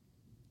here.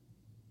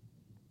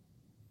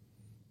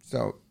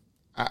 So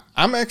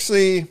I'm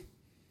actually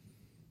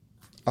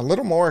a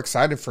little more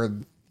excited for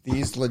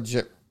these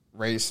legit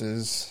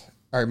races.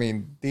 I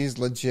mean, these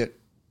legit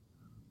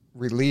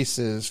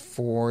releases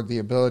for the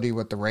ability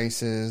with the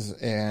races,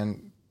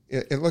 and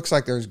it looks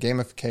like there's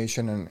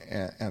gamification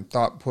and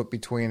thought put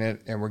between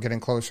it, and we're getting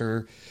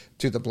closer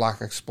to the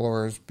block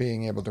explorers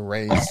being able to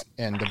race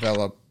and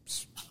develop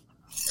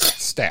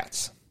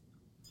stats.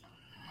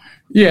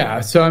 Yeah,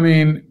 so I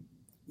mean,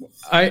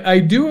 I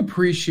do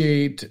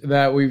appreciate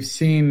that we've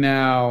seen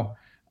now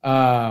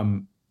that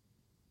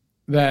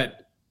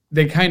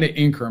they kind of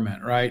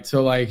increment, right?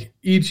 So like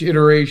each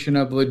iteration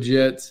of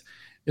Legits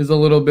is a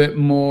little bit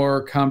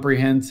more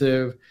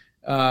comprehensive.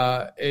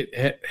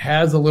 It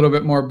has a little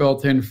bit more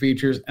built-in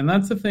features, and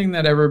that's the thing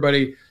that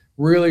everybody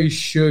really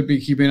should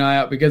be keeping an eye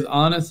out, because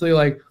honestly,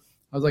 like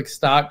I was like,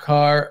 stock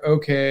car,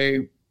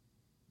 okay,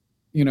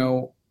 you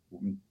know,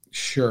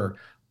 sure.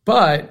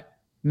 But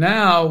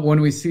now when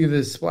we see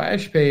this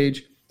splash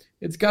page,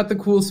 it's got the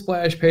cool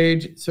splash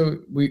page, so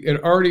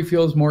it already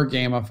feels more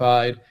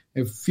gamified.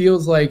 It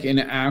feels like an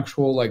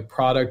actual like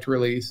product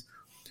release.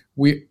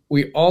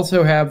 We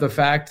also have the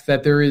fact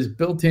that there is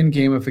built-in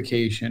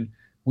gamification.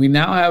 We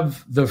now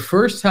have the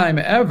first time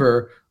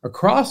ever a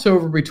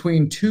crossover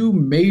between two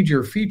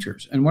major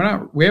features. And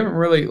we haven't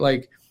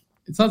really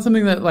it's not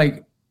something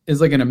that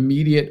is like an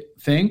immediate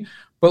thing,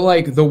 but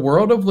like the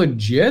world of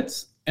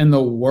legits and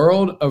the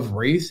world of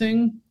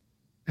racing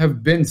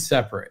have been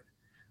separate.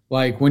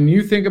 Like when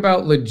you think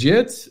about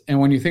legits and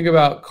when you think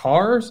about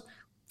cars,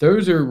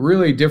 those are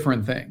really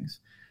different things.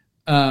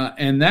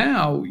 And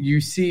now you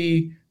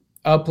see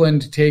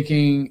Upland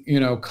taking,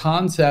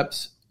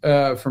 concepts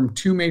from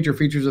two major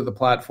features of the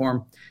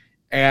platform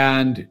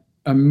and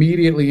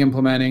immediately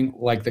implementing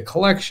like the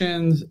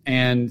collections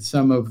and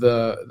some of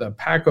the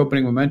pack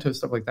opening memento,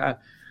 stuff like that.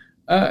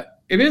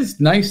 It is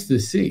nice to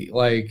see.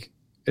 Like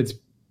it's,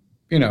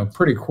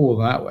 pretty cool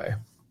that way.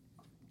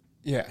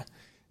 Yeah.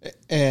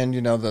 And,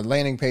 the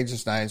landing page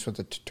is nice with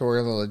the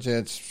tutorial, the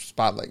legit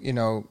spotlight,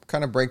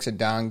 kind of breaks it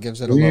down, gives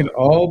it a little.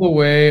 All the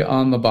way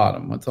on the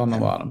bottom. What's on the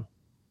bottom?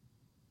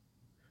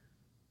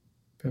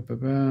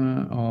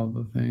 All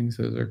the things.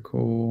 Those are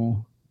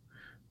cool.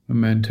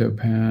 Memento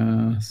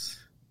pass.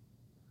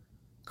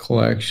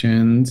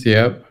 Collections.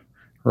 Yep.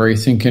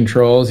 Racing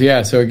controls.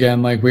 Yeah. So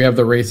again, we have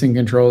the racing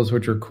controls,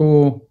 which are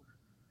cool.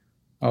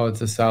 Oh,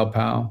 it's a Sao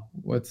Paulo.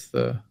 What's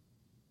the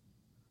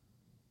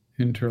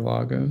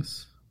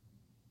Interlagos?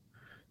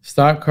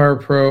 Stock Car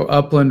Pro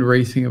Upland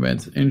racing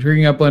events.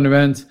 Intriguing Upland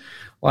events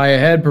lie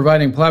ahead,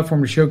 providing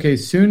platform to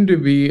showcase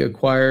soon-to-be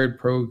acquired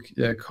pro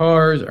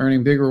cars,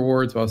 earning big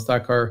rewards while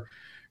Stock Car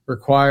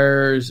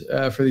requires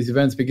for these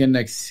events begin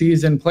next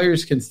season.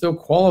 Players can still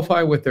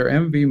qualify with their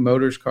MV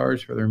Motors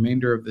cars for the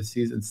remainder of the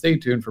season. Stay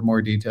tuned for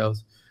more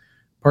details.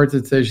 Parts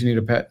that says you need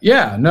a pet.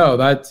 Yeah, no,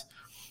 that's...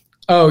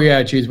 Oh,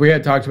 yeah, Cheese. We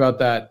had talked about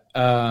that.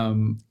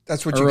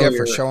 That's what you get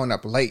for showing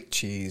up late,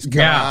 Cheese. Come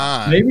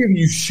on. Maybe if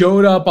you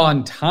showed up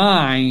on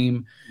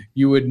time,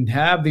 you wouldn't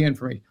have the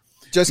information.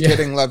 Just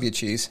kidding. Love you,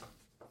 Cheese.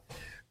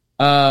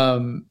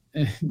 No,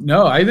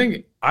 I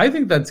think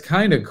that's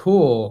kind of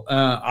cool.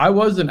 I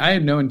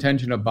had no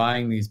intention of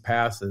buying these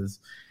passes.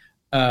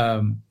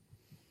 But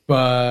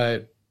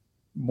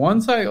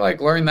once I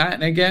learned that,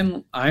 and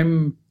again,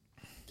 I'm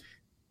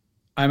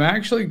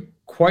actually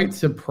quite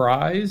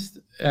surprised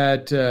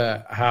at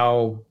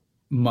how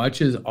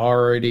much is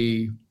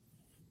already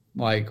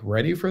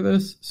ready for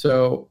this.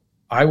 So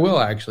I will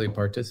actually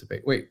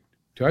participate. Wait,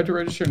 do I have to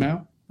register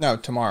now? No,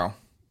 tomorrow.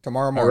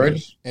 Tomorrow morning,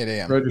 8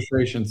 a.m.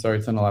 Registration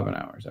starts in 11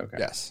 hours. Okay.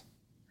 Yes.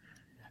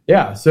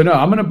 Yeah. So no,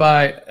 I'm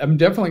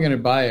definitely going to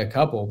buy a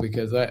couple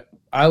because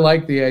I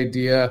like the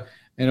idea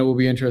and it will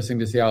be interesting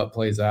to see how it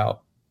plays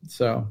out.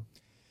 So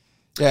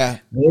yeah,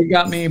 they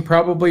got me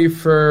probably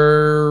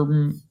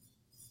for,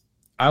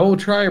 I'll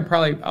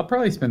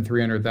probably spend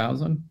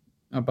 300,000.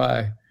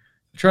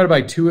 Try to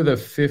buy two of the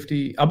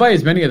 50. I'll buy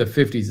as many of the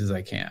 50s as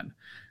I can.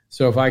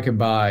 So if I can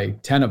buy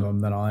 10 of them,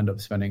 then I'll end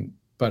up spending,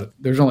 but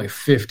there's only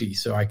 50,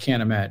 so I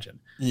can't imagine.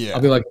 Yeah.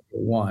 I'll be like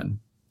one.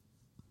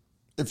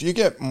 If you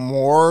get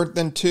more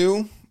than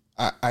two,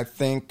 I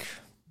think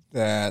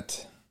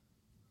that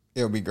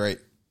it'll be great.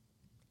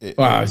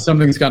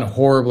 Something's gone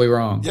horribly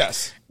wrong.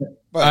 Yes.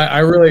 But I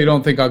really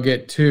don't think I'll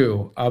get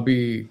two. I'll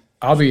be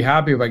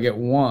happy if I get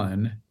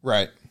one.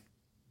 Right.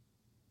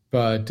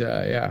 But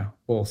yeah,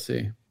 we'll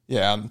see.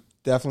 Yeah, I'm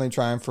definitely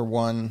trying for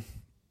one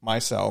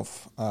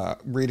myself.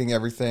 Reading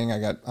everything,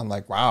 I'm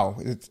like, wow.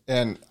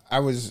 And I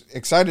was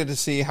excited to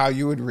see how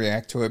you would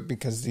react to it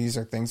because these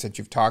are things that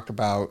you've talked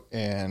about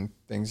and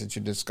things that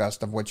you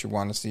discussed of what you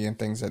want to see and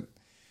things that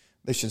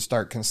they should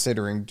start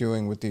considering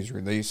doing with these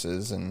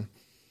releases. And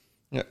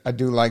I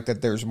do like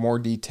that there's more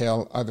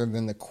detail other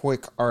than the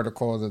quick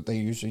article that they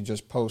usually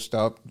just post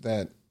up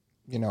that,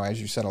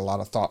 as you said, a lot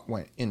of thought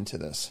went into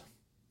this.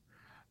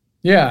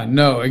 Yeah,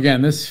 no,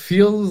 again, this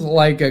feels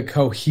like a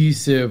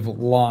cohesive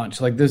launch.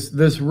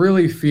 This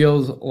really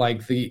feels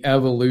like the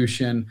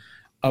evolution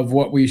of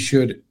what we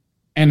should.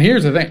 And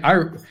here's the thing.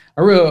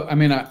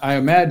 I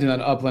imagine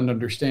that Upland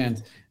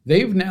understands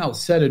they've now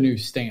set a new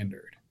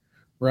standard,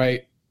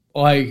 right?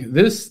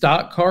 This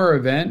stock car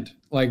event,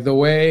 the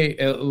way,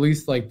 at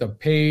least the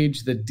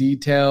page, the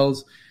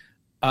details,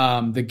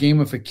 the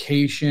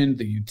gamification,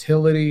 the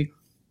utility,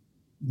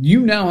 you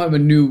now have a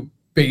new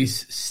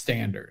base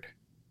standard.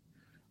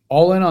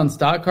 All in on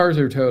stock cars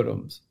or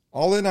totems?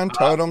 All in on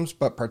totems,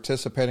 but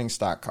participating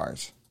stock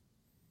cars.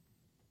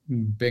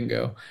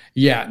 Bingo.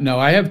 Yeah, no,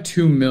 I have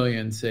 2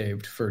 million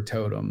saved for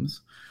totems.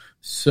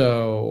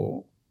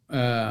 So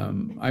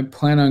I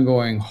plan on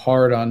going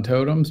hard on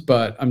totems,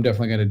 but I'm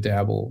definitely going to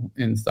dabble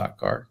in stock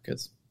car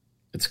because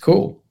it's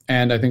cool.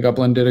 And I think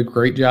Upland did a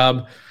great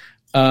job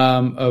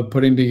of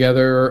putting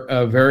together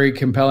a very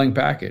compelling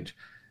package.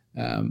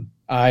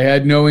 I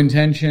had no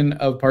intention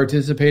of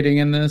participating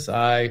in this.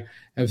 I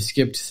have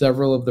skipped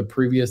several of the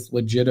previous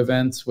legit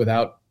events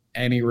without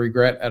any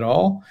regret at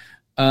all.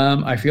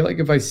 I feel like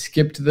if I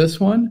skipped this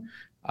one,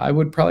 I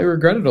would probably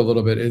regret it a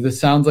little bit. This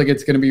sounds like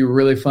it's going to be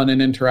really fun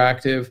and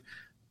interactive.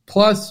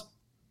 Plus,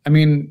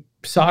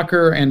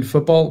 soccer and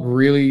football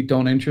really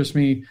don't interest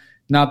me.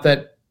 Not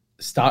that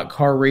stock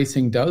car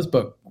racing does,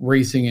 but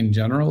racing in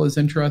general is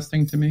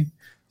interesting to me.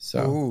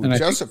 So, ooh, and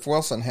Joseph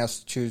Wilson has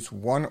to choose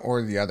one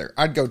or the other.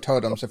 I'd go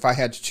totems if I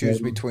had to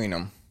choose between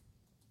them.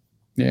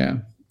 Yeah.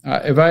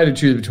 If I had to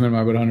choose between them,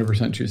 I would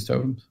 100% choose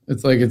totems.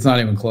 It's like, it's not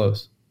even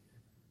close.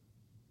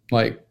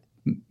 Like,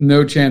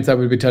 no chance I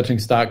would be touching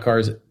stock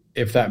cars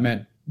if that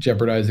meant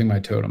jeopardizing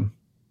my totem.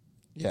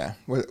 Yeah.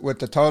 With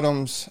the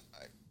totems,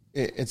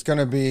 it's going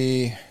to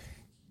be,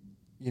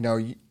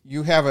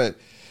 you have a,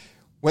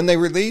 when they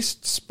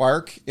released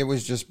Spark, it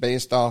was just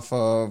based off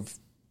of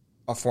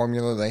a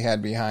formula they had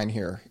behind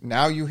here.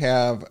 Now you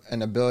have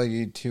an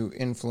ability to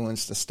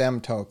influence the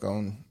STEM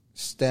token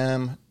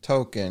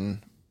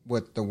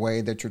with the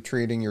way that you're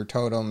treating your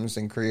totems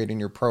and creating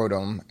your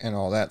protem and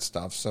all that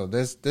stuff. So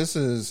this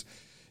is,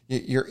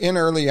 you're in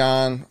early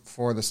on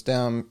for the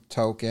STEM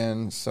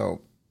token.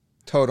 So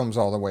totems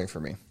all the way for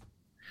me.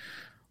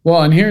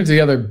 Well, and here's the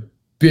other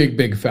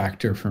big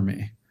factor for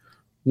me.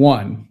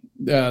 One,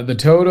 the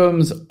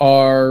totems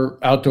are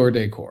outdoor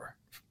decor.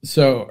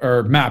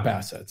 Or map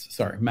assets.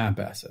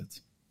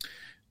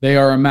 They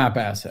are a map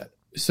asset.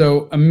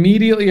 So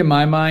immediately in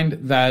my mind,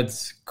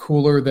 that's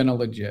cooler than a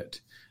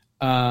legit.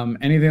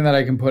 Anything that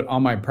I can put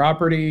on my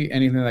property,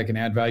 anything that can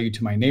add value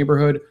to my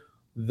neighborhood,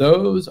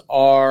 those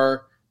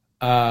are,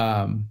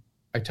 I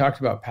talked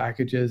about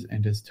packages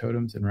and just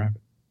totems and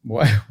rapid.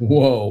 What?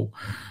 Whoa.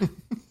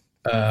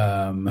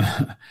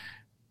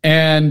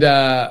 And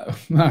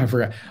I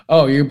forgot.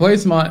 Oh, you can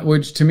place them on,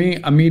 which to me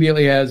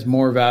immediately has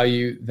more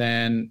value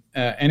than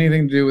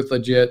anything to do with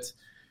legits.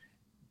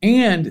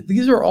 And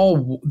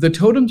the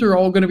totems are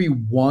all going to be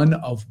one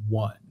of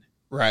one.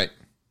 Right.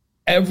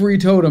 Every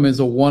totem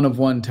is a one of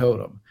one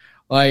totem.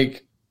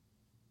 Like,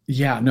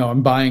 yeah, no,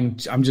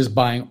 I'm just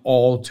buying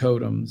all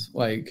totems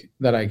like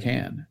that I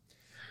can.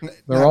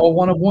 They're all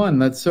one of one.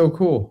 That's so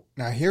cool.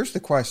 Now here's the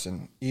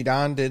question.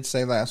 Edon did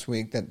say last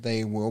week that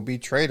they will be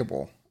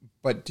tradable.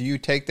 But do you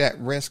take that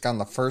risk on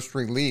the first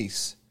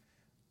release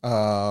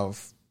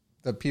of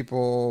the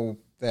people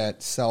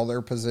that sell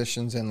their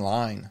positions in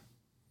line,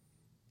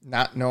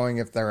 not knowing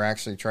if they're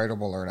actually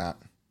tradable or not?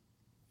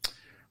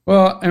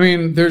 Well, I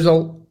mean,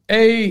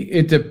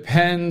 it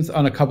depends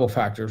on a couple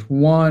factors.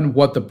 One,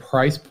 what the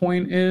price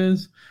point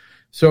is.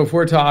 So if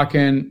we're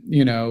talking,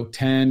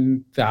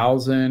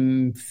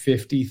 10,000,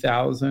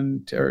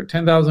 50,000 or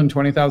 10,000,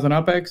 20,000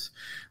 UPX,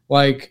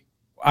 like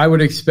I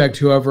would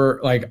expect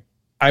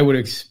I would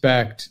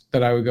expect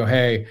that I would go,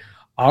 hey,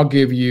 I'll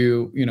give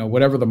you,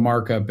 whatever the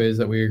markup is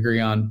that we agree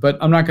on, but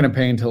I'm not going to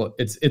pay until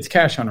it's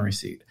cash on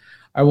receipt.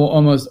 I will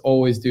almost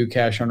always do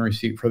cash on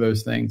receipt for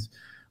those things.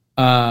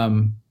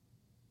 But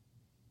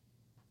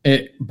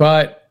it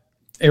depends.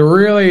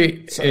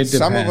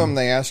 Some of them,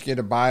 they ask you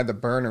to buy the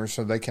burner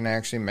so they can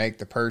actually make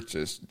the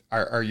purchase.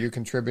 Are you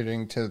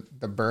contributing to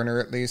the burner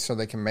at least so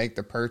they can make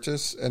the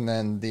purchase and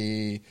then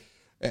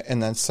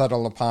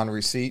settle upon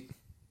receipt?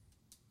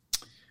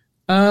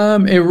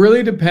 It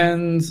really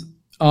depends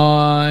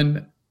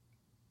on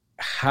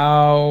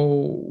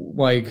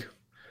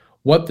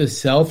what the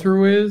sell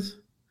through is.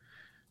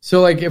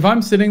 So if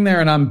I'm sitting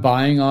there and I'm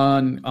buying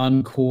on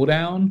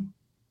cooldown,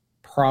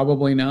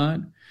 probably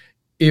not.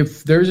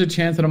 If there's a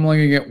chance that I'm only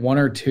gonna get one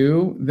or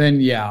two, then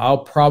yeah, I'll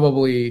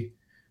probably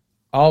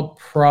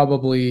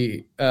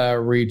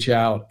reach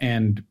out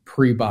and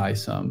pre-buy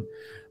some.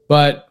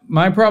 But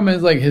my problem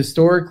is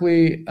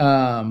historically,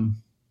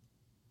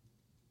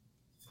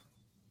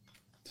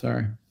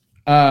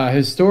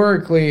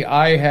 historically,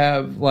 I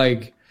have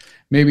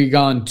maybe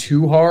gone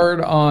too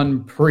hard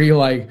on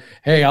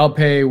hey, I'll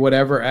pay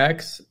whatever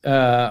X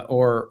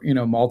or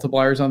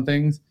multipliers on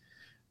things,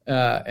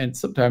 and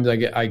sometimes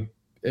I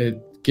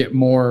get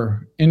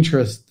more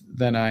interest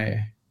than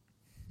I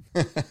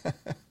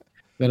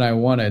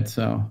wanted.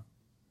 So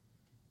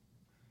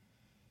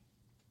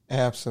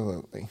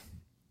absolutely.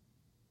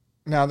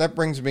 Now that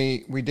brings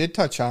me. We did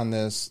touch on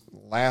this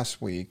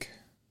last week.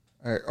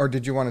 Or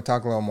did you want to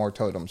talk a little more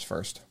totems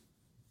first?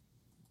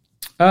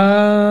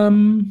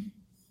 No.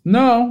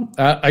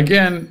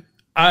 Again,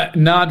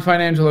 not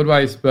financial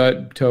advice,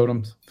 but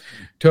totems.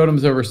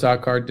 Totems over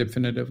stock card,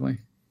 definitively.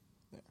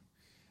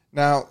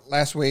 Now,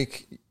 last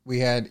week we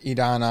had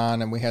Edon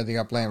on and we had the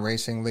Upland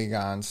Racing League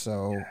on,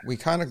 so we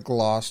kind of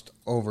glossed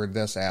over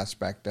this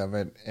aspect of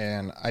it,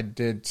 and I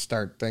did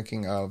start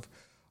thinking of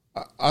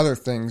other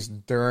things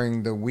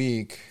during the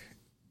week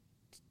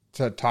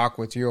to talk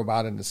with you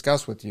about and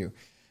discuss with you.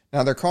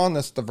 Now, they're calling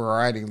this the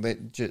Variety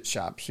Legit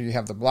Shop. So you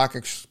have the Block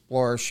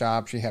Explorer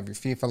shops, you have your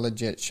FIFA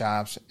Legit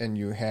shops, and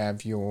you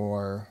have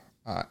your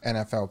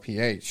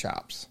NFLPA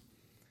shops.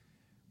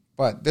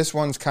 But this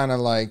one's kind of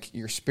like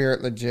your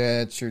Spirit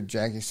Legits, your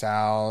Jackie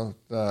Sal,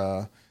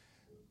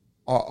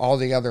 all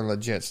the other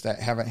legits that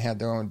haven't had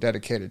their own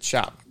dedicated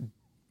shop.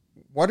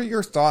 What are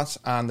your thoughts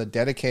on the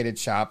dedicated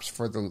shops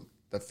for the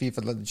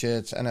FIFA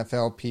Legits,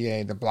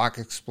 NFLPA, the Block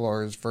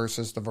Explorers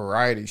versus the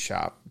Variety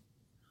Shop?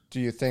 Do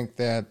you think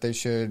that they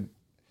should?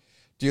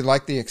 Do you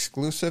like the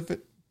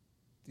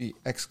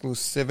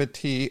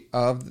exclusivity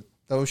of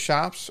those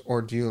shops,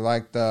 or do you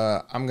like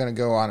I'm going to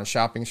go on a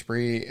shopping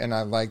spree and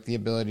I like the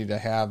ability to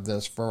have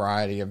this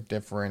variety of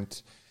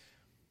different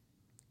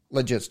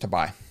legits to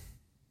buy?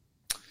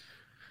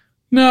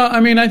 No, I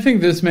mean, I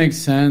think this makes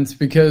sense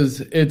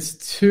because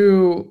it's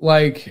too,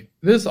 like,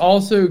 this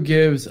also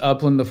gives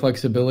Upland the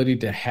flexibility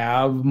to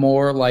have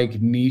more,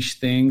 like, niche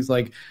things.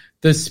 Like,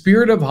 the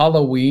Spirit of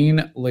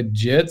Halloween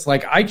legits,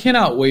 like, I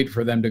cannot wait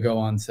for them to go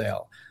on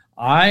sale.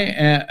 I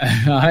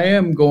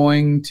am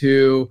going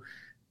to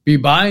be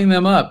buying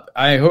them up.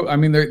 I hope, I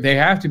mean, they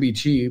have to be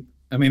cheap.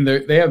 I mean,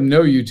 they have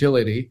no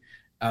utility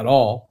at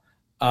all.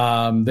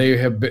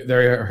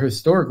 They're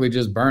historically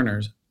just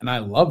burners, and I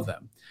love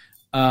them.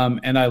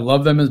 And I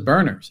love them as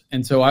burners.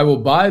 And so I will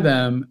buy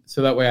them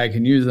so that way I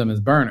can use them as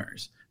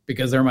burners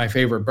because they're my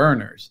favorite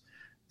burners.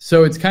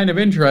 So it's kind of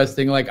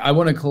interesting. Like, I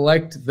want to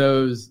collect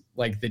those,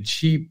 like the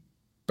cheap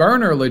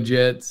burner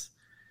legits,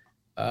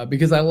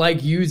 because I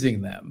like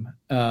using them.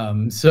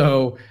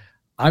 So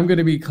I'm going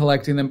to be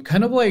collecting them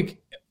kind of like,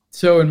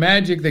 so in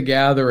Magic the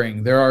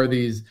Gathering, there are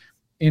these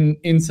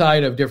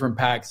inside of different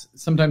packs.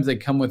 Sometimes they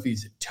come with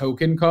these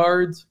token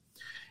cards.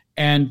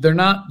 And they're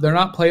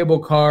not playable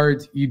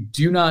cards. You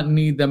do not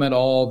need them at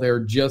all. They're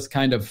just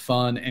kind of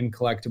fun and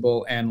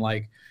collectible. And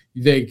like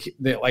they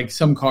like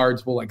some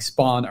cards will like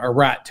spawn a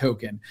rat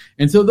token.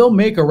 And so they'll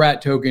make a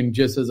rat token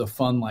just as a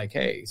fun, like,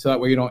 hey, so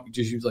that way you don't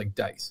just use like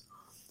dice.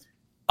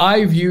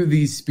 I view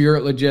these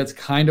spirit legits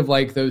kind of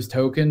like those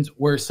tokens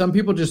where some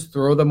people just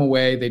throw them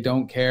away. They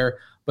don't care.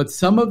 But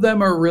some of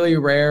them are really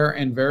rare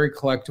and very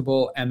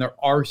collectible. And there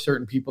are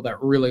certain people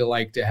that really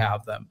like to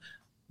have them.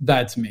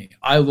 That's me.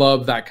 I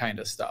love that kind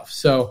of stuff.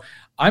 So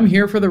I'm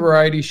here for the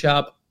variety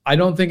shop. I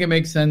don't think it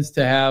makes sense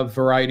to have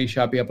variety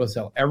shop be able to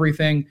sell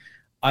everything.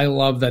 I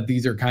love that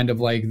these are kind of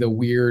like the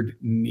weird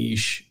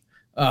niche,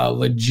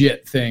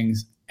 legit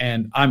things,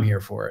 and I'm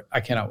here for it.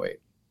 I cannot wait.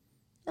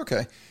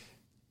 Okay.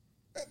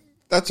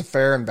 That's a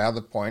fair and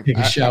valid point. Take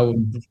a shot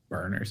with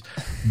burners.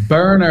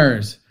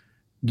 Burners.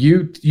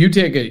 You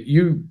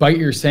bite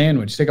your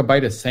sandwich. Take a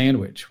bite of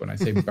sandwich when I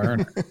say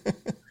burner.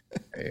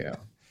 Yeah.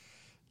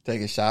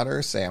 Take a shot or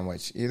a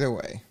sandwich, either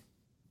way.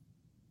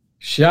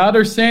 Shot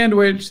or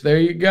sandwich. There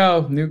you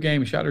go. New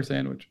game, shot or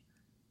sandwich.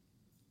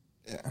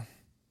 Yeah.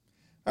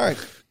 All right.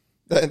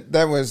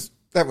 That was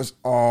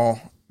all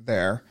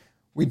there.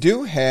 We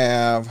do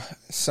have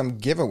some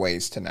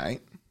giveaways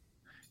tonight.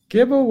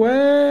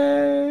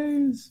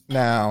 Giveaways.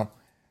 Now,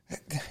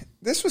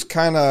 this was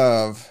kind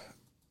of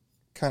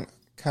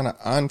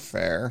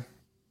unfair.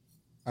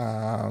 We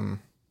don't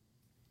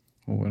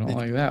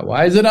like that.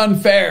 Why is it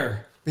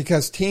unfair?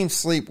 Because Team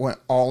Sleep went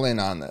all in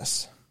on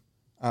this.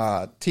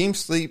 Team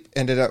Sleep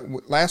ended up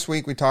last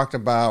week. We talked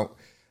about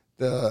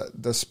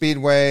the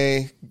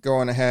Speedway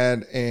going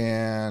ahead,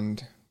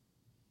 and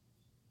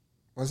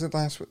was it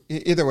last week?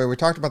 Either way, we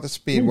talked about the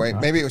Speedway.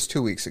 Maybe it was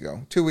 2 weeks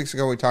ago. 2 weeks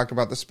ago, we talked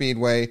about the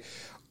Speedway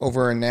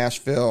over in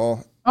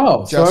Nashville.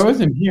 Oh, so I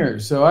wasn't here,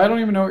 so I don't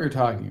even know what you're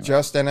talking about.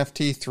 Just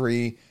NFT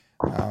 3.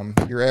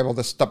 You're able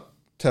to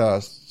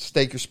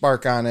stake your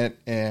spark on it,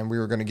 and you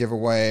were going to give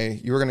away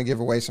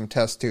some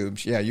test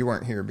tubes. Yeah, you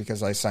weren't here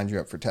because I signed you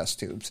up for test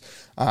tubes.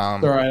 All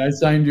right, I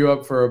signed you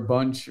up for a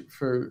bunch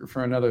for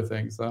another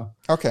thing. So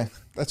okay,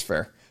 that's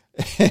fair.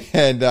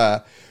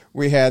 And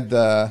we had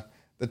the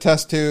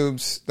test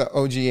tubes, the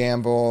OG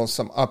Anvil,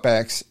 some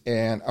UpX,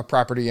 and a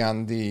property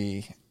on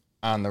the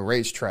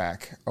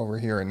racetrack over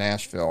here in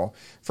Nashville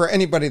for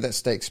anybody that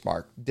staked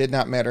spark. Did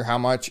not matter how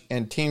much.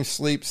 And Team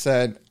Sleep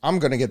said, I'm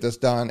going to get this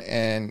done,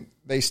 and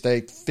they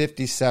staked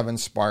 57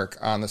 spark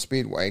on the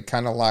Speedway,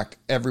 kind of locked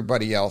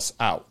everybody else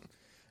out.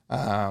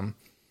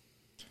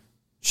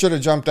 Should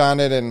have jumped on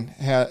it and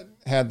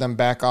had them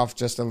back off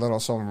just a little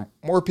so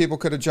more people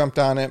could have jumped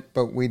on it,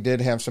 but we did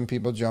have some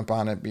people jump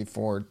on it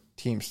before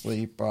Team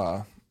Sleep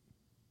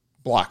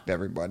blocked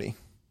everybody.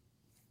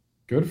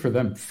 Good for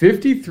them.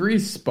 53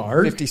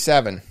 spark?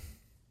 57.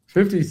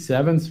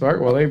 57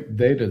 spark? Well,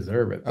 they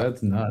deserve it.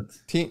 That's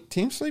nuts.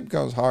 Team Sleep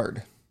goes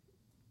hard.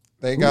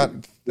 They got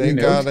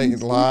a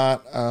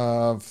lot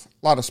of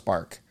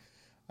spark.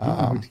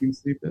 Who Team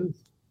Sleep is.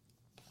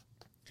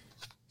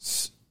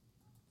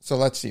 So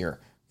let's see here.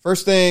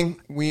 First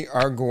thing we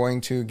are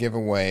going to give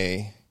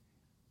away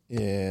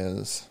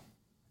is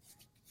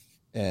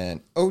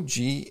an OG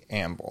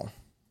Anvil.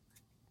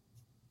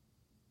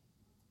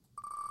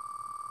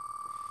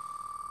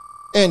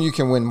 And you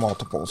can win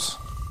multiples.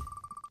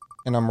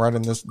 And I'm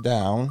writing this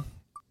down.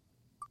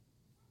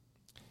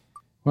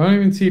 Well, I don't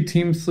even see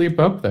Team Sleep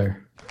up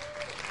there.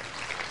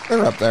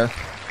 They're up there.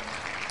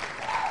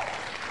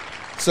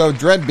 So,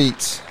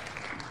 Dreadbeats,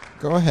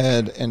 go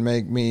ahead and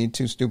make me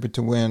too stupid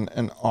to win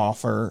an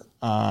offer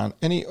on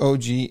any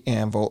OG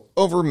Anvil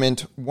over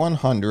Mint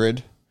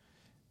 100.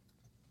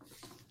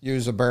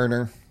 Use a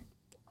burner,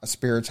 a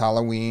Spirits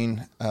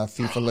Halloween, a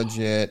FIFA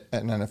legit,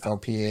 an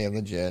NFL PA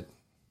legit.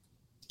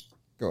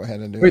 Go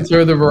ahead and do it. Wait, so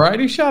are the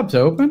variety shops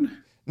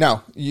open?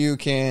 No, you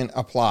can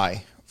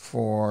apply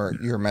for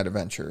your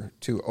MetaVenture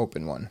to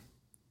open one.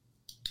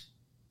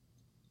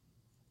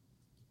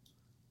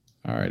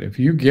 All right. If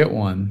you get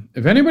one,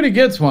 if anybody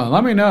gets one,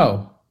 let me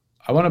know.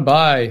 I want to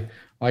buy,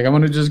 I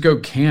want to just go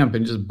camp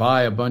and just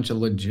buy a bunch of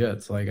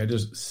legits. Like, I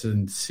just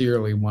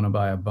sincerely want to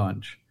buy a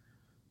bunch.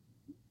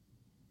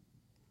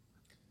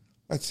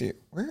 Let's see.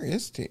 Where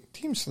is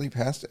Team Sleep?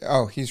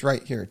 Oh, he's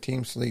right here.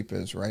 Team Sleep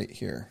is right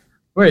here.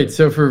 Wait,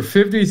 so for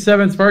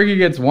 57, Sparky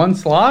gets one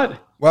slot?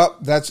 Well,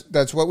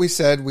 that's what we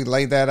said. We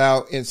laid that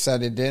out. It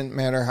said it didn't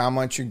matter how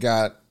much you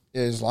got.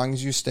 As long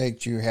as you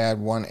staked, you had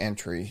one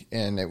entry.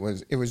 And it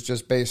was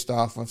just based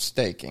off of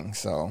staking.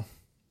 So,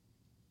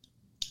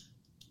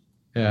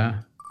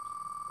 yeah.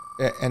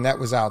 And that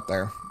was out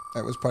there.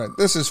 That was part of,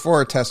 this is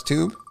for a test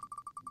tube.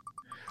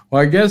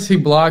 Well, I guess he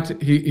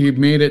he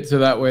made it so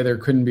that way there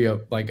couldn't be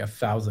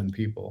 1,000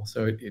 people.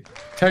 So it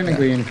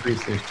technically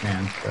increased his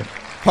chance. But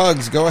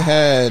Pugs, go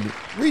ahead.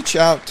 Reach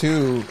out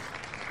to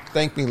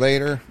Thank Me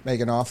Later.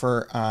 Make an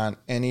offer on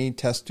any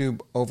test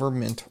tube over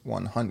Mint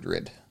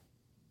 100.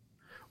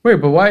 Wait,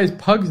 but why is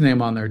Pug's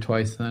name on there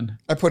twice then?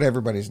 I put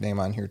everybody's name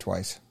on here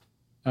twice.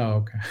 Oh,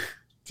 okay.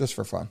 Just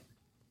for fun.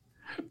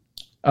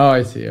 Oh,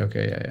 I see.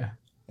 Okay,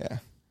 Yeah.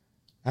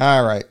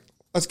 All right.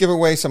 Let's give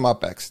away some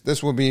UpX.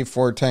 This will be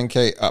for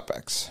 10K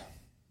UpX.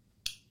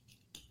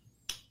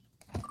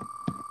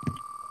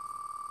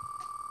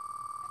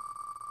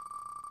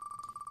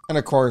 And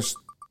of course,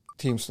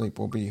 Team Sleep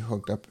will be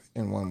hooked up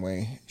in one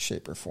way,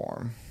 shape, or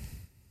form.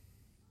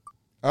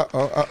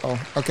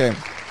 Okay.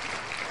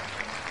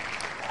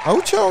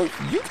 Ocho,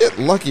 you get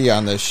lucky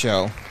on this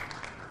show.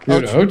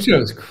 Dude,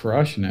 Ocho's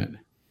crushing it.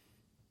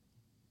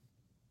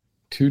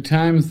 2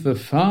 times the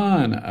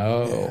fun.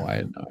 Oh, yeah. I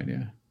had no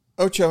idea.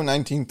 Ocho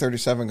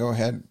 1937, go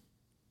ahead.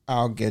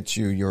 I'll get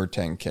you your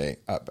 10K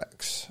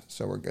UpX.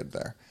 So we're good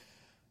there.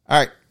 All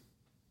right.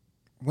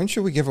 When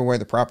should we give away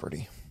the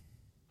property?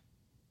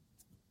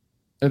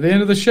 At the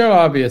end of the show,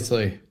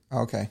 obviously.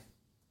 Okay.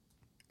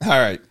 All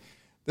right.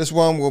 This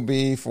one will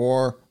be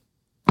for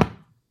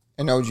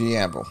an OG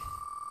Amble.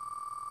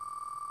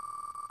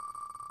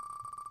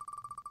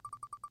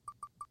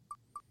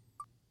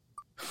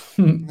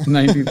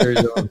 1930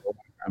 a long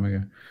time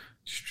ago.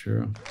 It's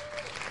true.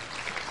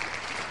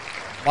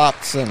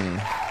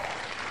 Watson,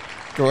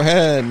 go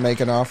ahead and make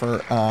an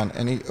offer on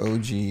any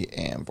OG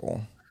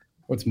Amble.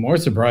 What's more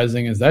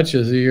surprising is that's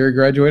just the year he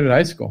graduated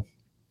high school.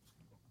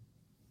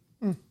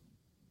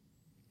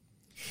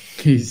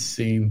 He's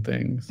seen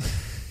things.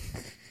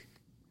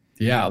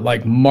 Yeah,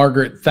 like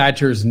Margaret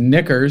Thatcher's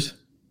knickers.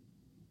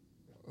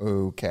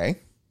 Okay.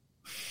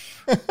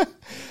 All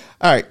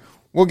right.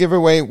 We'll give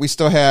away. We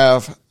still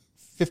have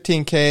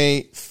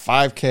 15K,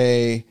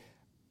 5K,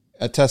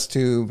 a test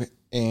tube,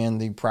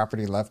 and the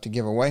property left to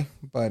give away,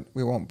 but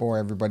we won't bore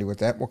everybody with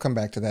that. We'll come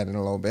back to that in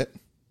a little bit.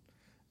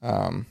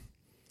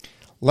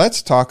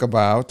 Let's talk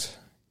about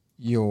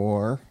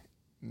your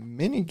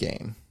mini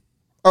game.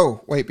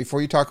 Oh, wait,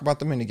 before you talk about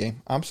the mini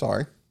game, I'm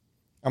sorry.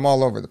 I'm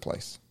all over the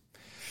place.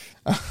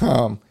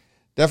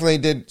 Definitely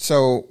did.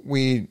 So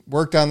we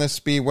worked on this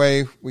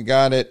Speedway. We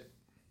got it.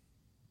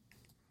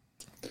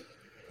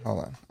 Hold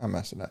on. I'm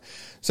messing up.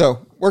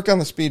 So worked on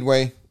the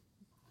Speedway,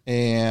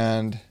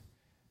 and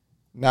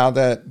now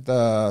that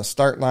the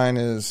start line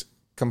is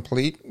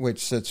complete,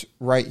 which sits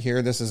right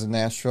here, this is in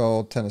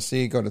Nashville,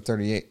 Tennessee. Go to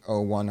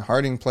 3801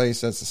 Harding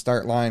Place. That's the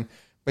start line.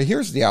 But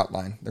here's the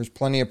outline. There's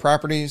plenty of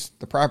properties.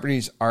 The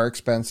properties are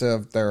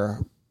expensive.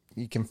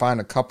 You can find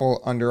a couple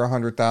under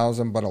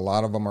 100,000, but a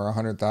lot of them are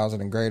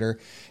 100,000 and greater.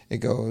 It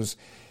goes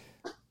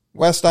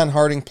west on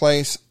Harding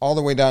Place all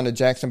the way down to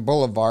Jackson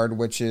Boulevard,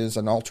 which is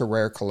an ultra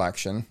rare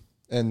collection.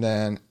 And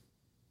then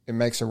it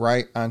makes a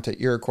right onto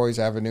Iroquois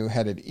Avenue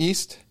headed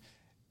east.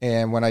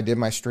 And when I did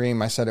my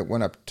stream, I said it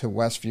went up to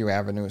Westview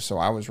Avenue, so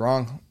I was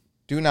wrong.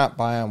 Do not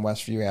buy on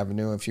Westview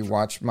Avenue. If you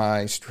watch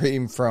my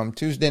stream from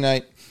Tuesday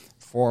night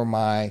for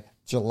my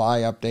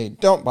July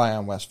update, don't buy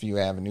on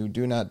Westview Avenue.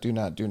 Do not.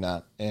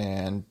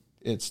 And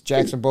it's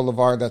Jackson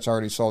Boulevard. That's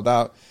already sold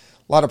out.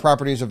 A lot of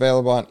properties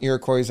available on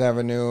Iroquois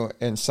Avenue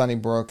and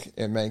Sunnybrook.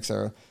 It makes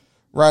a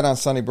right on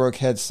Sunnybrook,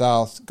 heads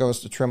south, goes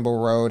to Trimble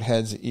Road,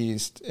 heads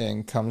east,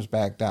 and comes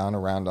back down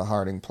around to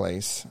Harding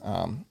Place.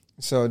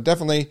 So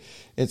definitely,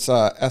 it's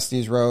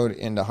Estes Road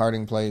into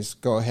Harding Place.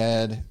 Go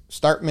ahead,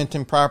 start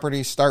minting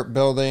property, start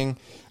building.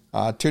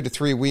 2 to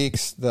 3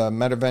 weeks, the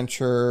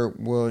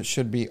MetaVenture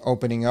should be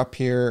opening up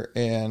here,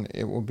 and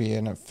it will be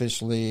an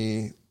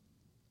officially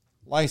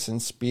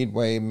licensed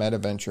Speedway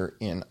MetaVenture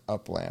in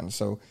Upland.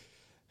 So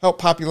help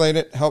populate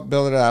it, help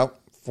build it out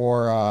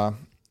for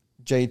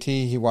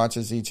JT. He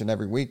watches each and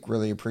every week.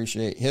 Really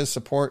appreciate his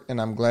support, and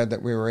I'm glad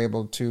that we were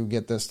able to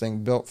get this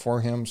thing built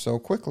for him so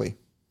quickly.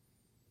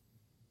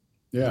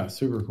 Yeah,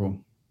 super cool.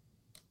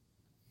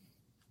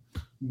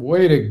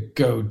 Way to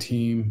go,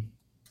 team.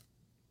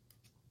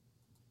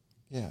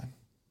 Yeah.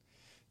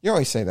 You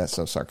always say that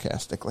so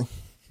sarcastically.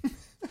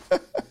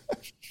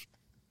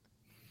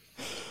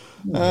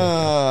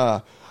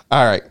 All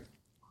right.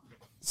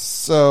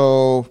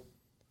 So.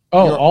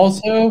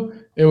 Also,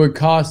 it would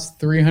cost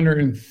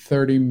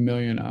 $330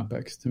 million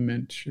UpX to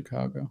mint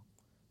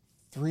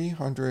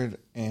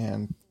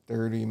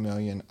 $330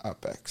 million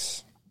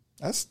UpX.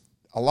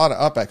 a lot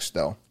of UpX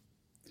still.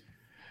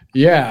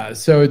 Yeah,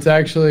 so it's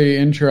actually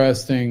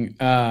interesting.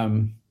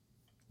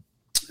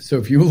 So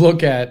if you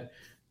look at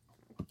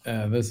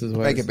this is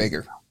what Make it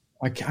bigger.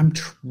 I'm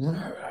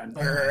trying.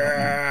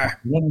 I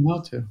don't know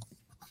how to.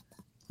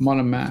 I'm on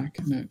a Mac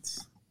and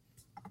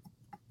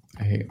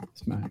I hate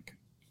this Mac.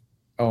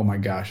 Oh my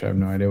gosh, I have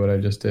no idea what I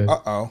just did.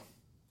 Uh-oh.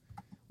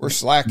 We're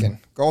slacking.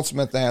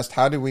 Goldsmith asked,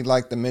 how do we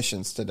like the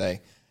missions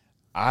today?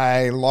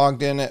 I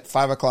logged in at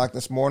 5 o'clock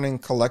this morning,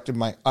 collected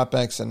my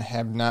UpX, and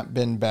have not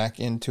been back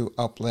into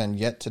Upland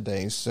yet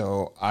today,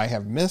 so I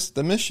have missed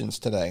the missions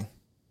today.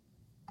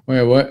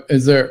 Wait, what?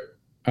 Is there?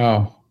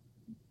 Oh,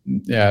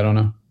 yeah, I don't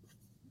know.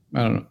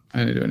 I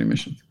didn't do any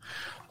missions.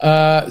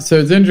 So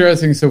it's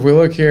interesting. So if we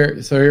look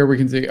here, so here we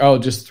can see,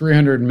 just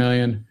 300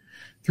 million.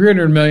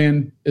 300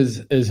 million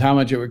is how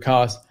much it would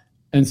cost.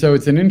 And so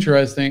it's an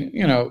interesting,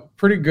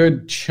 pretty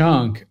good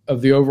chunk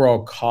of the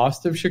overall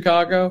cost of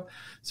Chicago.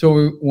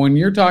 So when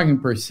you're talking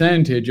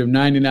percentage of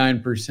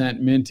 99%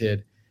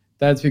 minted,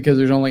 that's because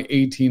there's only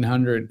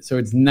 1,800. So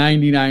it's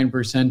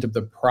 99% of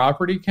the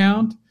property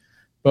count.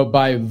 But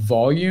by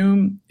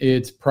volume,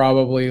 it's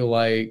probably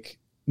like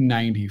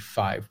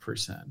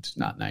 95%,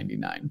 not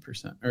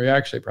 99%, or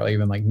actually probably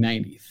even like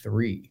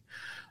 93.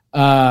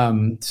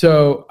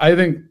 So I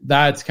think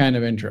that's kind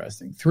of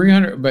interesting.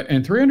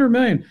 300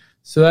 million.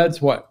 So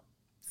that's what?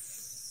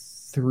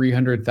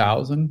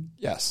 300,000?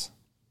 Yes.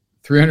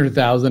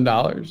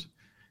 $300,000.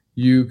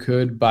 You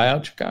could buy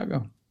out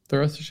Chicago, the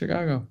rest of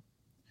Chicago.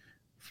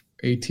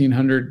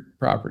 1,800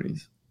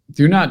 properties.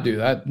 Do not do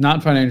that.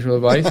 Not financial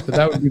advice, but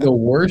that would be the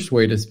worst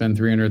way to spend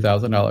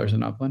 $300,000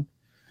 in Upland.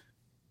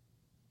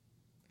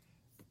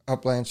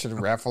 Upland should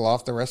raffle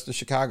off the rest of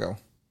Chicago.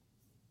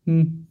 I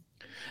mean,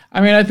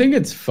 I think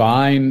it's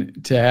fine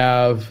to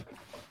have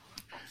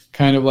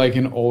kind of like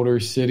an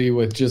older city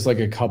with just like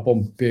a couple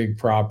big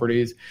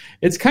properties.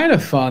 It's kind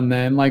of fun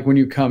then. Like when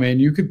you come in,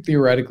 you could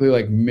theoretically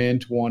like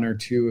mint one or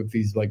two of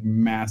these like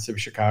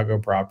massive Chicago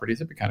properties.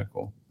 It'd be kind of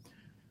cool.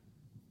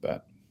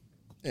 But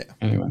yeah.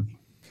 Anyway.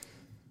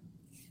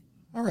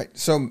 All right.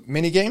 So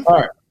mini game. All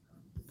right.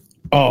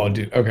 Oh,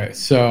 dude. Okay.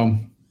 So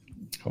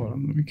hold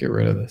on. Let me get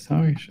rid of this.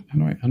 How do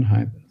I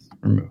unhide this?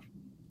 Remove.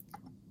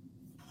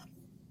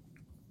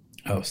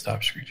 Oh,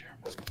 stop screen share.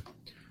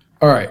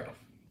 All right.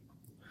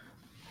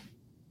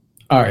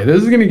 All right.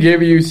 This is going to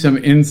give you some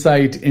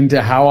insight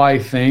into how I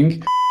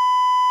think.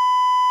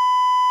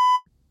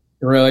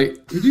 Really?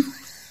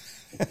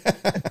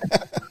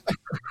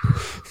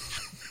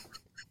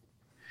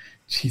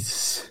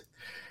 Jesus.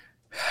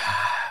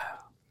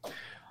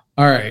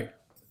 All right.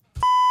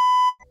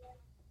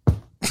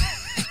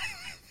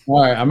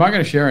 All right. I'm not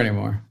going to share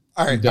anymore.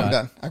 All right. I'm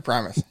done. I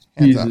promise.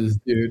 Hands Jesus,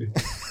 up. Dude.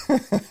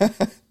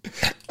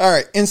 All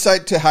right.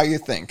 Insight to how you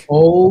think.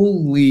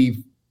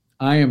 Holy.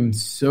 I am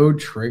so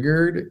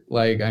triggered.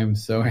 Like, I'm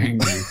so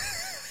angry.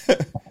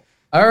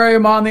 All right.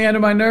 I'm on the end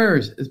of my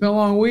nerves. It's been a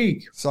long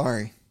week.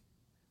 Sorry.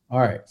 All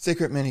right.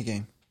 Secret mini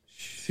game.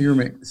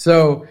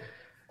 So,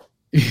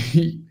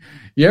 you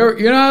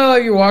know,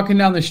 like you're walking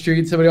down the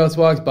street, somebody else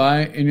walks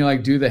by, and you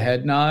like do the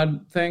head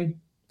nod thing.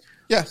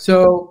 Yeah.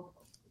 So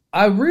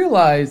I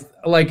realized,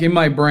 like in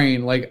my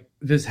brain, like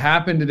this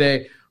happened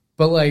today,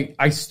 but like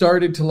I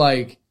started to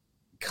like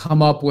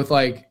come up with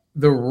like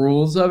the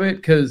rules of it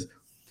because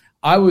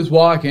I was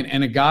walking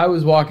and a guy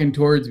was walking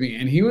towards me,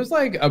 and he was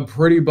like a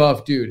pretty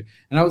buff dude,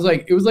 and I was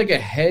like, it was like a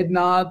head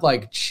nod,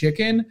 like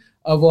chicken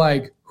of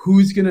like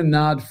who's gonna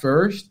nod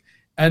first,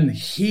 and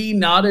he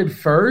nodded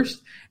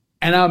first.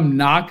 And I'm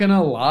not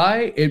gonna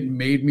lie, it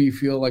made me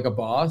feel like a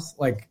boss.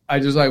 Like I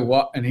just like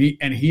what, and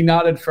he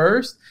nodded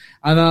first,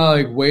 and then I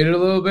like waited a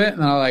little bit, and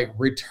then I like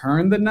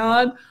returned the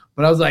nod.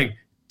 But I was like,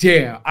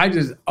 damn, I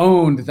just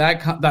owned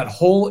that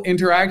whole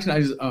interaction. I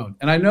just owned,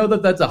 and I know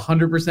that that's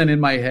 100% in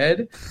my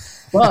head,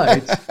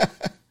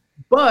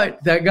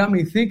 but that got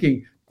me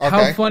thinking. Okay.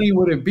 How funny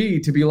would it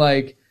be to be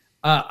like,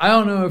 I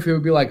don't know if it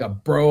would be like a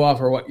bro off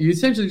or what. You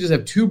essentially just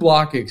have two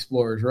block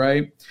explorers,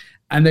 right?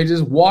 And they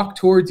just walk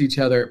towards each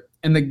other.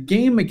 And the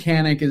game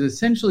mechanic is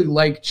essentially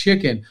like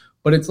chicken,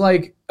 but it's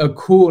like a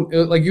cool,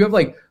 like you have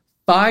like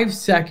 5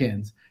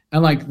 seconds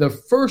and like the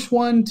first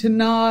one to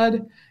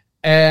nod.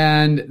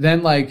 And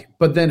then like,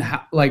 but then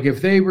like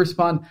if they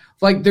respond,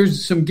 like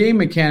there's some game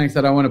mechanics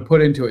that I want to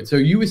put into it. So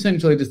you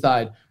essentially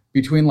decide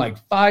between like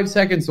 5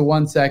 seconds to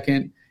 1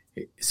 second.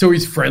 So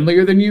he's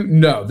friendlier than you?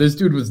 No, this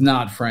dude was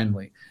not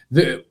friendly.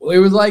 It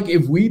was like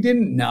if we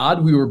didn't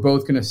nod, we were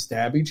both going to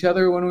stab each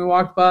other when we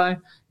walked by,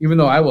 even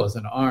though I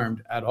wasn't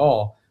armed at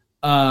all.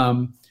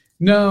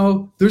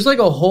 No, there's like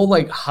a whole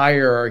like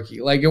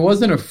hierarchy. Like it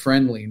wasn't a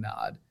friendly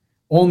nod.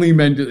 Only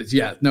men do this.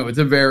 Yeah, no, it's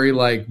a very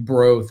like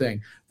bro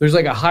thing. There's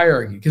like a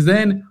hierarchy. Because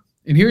then,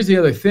 and here's the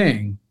other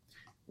thing,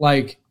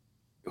 like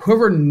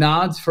whoever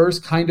nods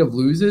first kind of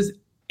loses,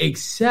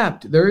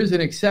 except there is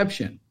an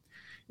exception.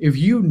 If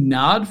you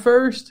nod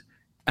first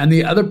and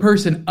the other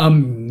person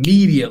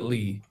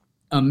immediately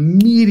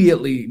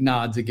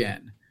nods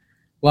again,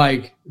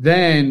 like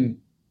then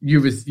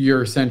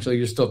you're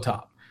still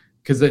top.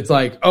 Because it's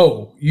like,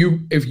 oh,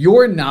 if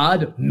your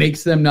nod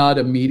makes them nod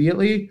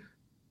immediately,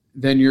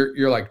 then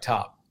you're like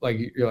top. Like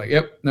you're like,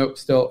 yep, nope,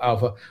 still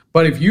alpha.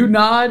 But if you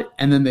nod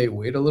and then they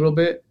wait a little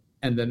bit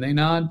and then they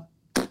nod,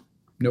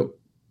 nope.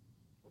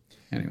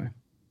 Anyway.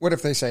 What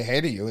if they say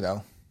hey to you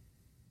though?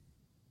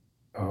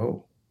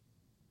 Oh.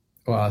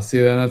 Well, see,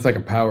 then that's like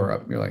a power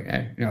up. You're like,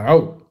 hey,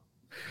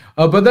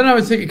 but then I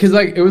was thinking, because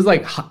like it was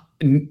like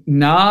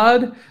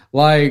nod,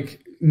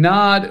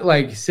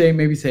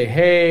 say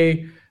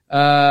hey,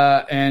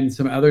 and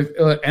some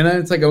other, and then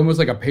it's like almost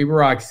like a paper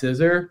rock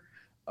scissor,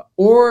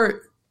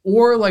 or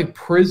like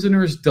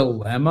Prisoner's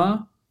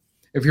Dilemma.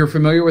 If you're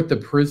familiar with the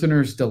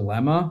Prisoner's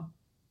Dilemma,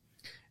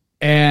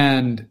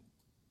 and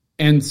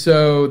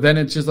so then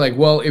it's just like,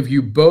 well, if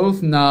you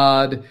both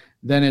nod,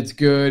 then it's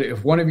good.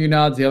 If one of you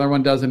nods, the other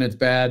one doesn't, it's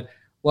bad.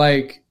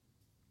 Like,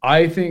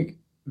 I think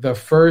the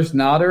first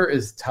nodder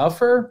is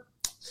tougher.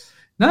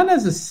 Not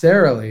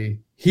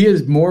necessarily. He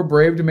is more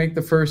brave to make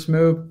the first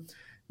move.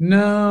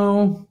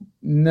 No.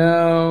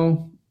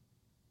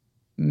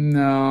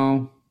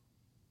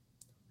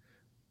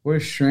 What a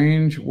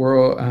strange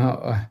world.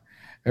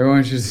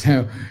 Everyone should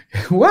say,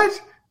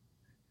 what?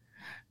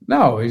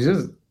 No, he's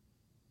just...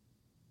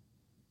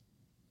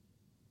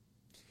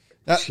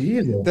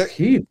 Jeez,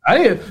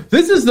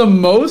 this is the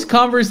most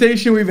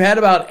conversation we've had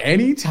about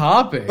any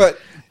topic. But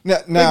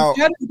now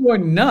is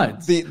going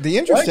nuts. The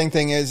interesting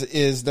thing is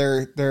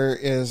there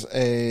is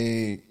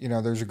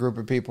there's a group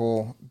of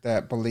people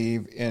that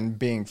believe in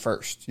being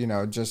first.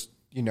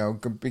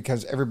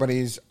 Because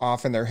everybody's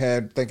off in their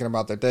head thinking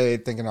about their day,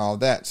 thinking all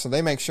of that. So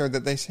they make sure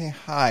that they say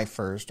hi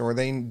first, or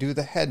they do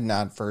the head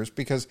nod first,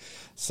 because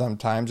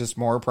sometimes it's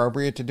more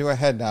appropriate to do a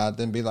head nod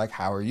than be like,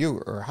 how are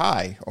you, or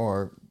hi,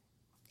 or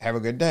have a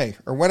good day,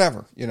 or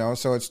whatever,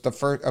 so it's the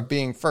first of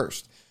being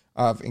first,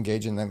 of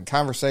engaging in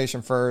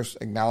conversation first,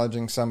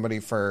 acknowledging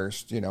somebody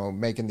first,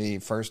 making the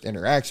first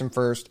interaction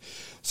first.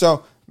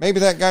 So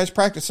maybe that guy's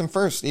practicing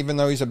first, even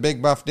though he's a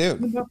big buff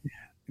dude.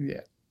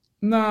 Yeah.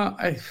 No,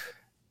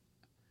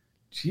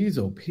 jeez,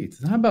 oh Pete,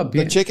 it's not about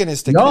being... The chicken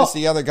is to kiss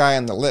the other guy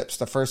on the lips.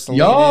 The first to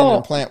lean in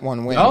and plant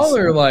one wins. Y'all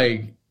are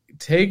like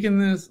taking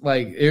this,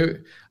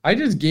 I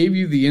just gave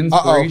you the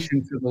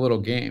inspiration for the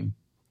little game.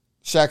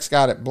 Shaq's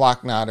got it.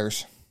 Block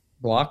nodders.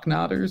 Block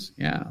nodders?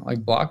 Yeah,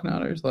 like block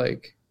nodders.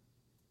 Like,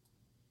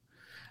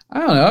 I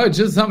don't know. It's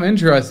just something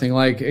interesting.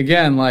 Like,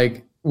 again,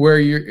 like where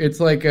it's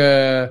like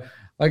a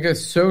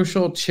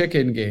social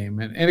chicken game.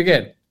 And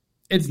again,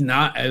 it's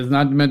not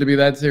meant to be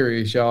that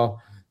serious, y'all.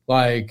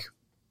 Like,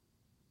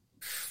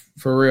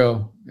 for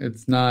real.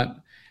 It's not.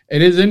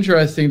 It is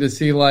interesting to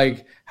see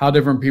like how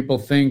different people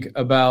think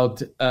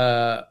about,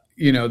 the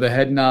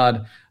head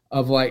nod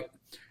of like,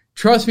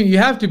 trust me, you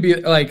have to be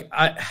like,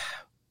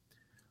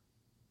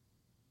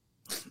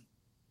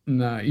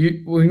 no,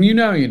 when you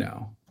know, you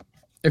know.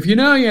 If you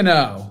know, you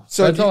know.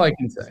 So that's all I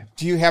can say.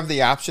 Do you have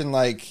the option,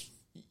 like,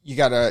 you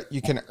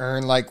can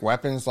earn like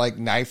weapons like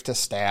knife to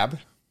stab?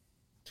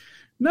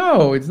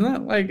 No, it's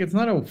not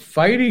a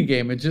fighting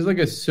game. It's just like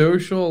a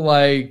social,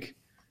 like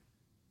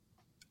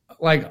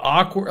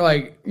awkward,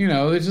 like,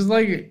 it's just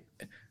like,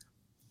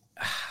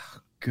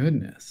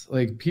 goodness,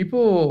 like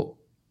people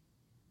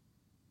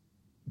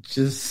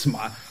just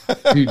smile.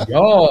 Dude,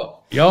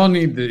 y'all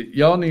need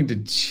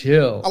to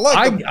chill.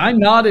 I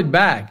nodded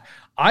back.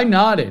 I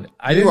nodded.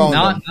 I did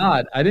not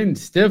nod. I didn't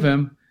stiff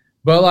him,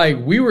 but like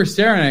we were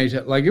staring at each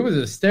other. Like it was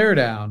a stare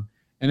down,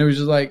 and it was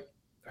just like,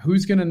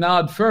 who's gonna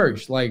nod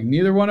first? Like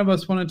neither one of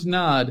us wanted to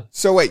nod.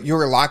 So wait, you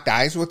were locked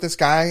eyes with this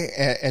guy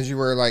as you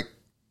were like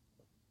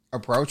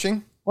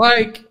approaching?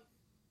 Like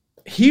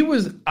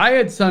I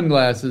had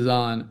sunglasses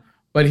on,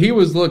 but he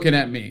was looking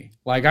at me.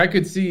 Like I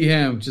could see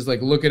him just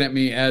like looking at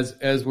me as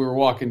we were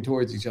walking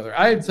towards each other.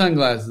 I had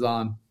sunglasses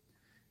on.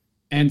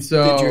 And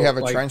so did you have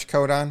a trench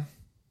coat on?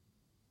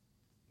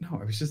 No,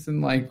 I was just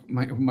in like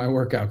my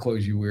workout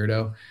clothes, you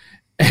weirdo.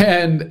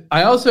 And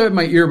I also had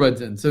my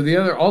earbuds in. So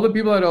all the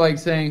people that are like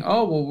saying,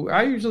 oh, well,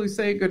 I usually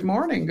say good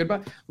morning,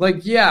 goodbye.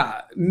 Like,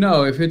 yeah,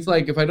 no, if it's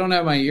like, if I don't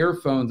have my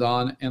earphones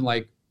on and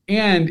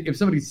if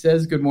somebody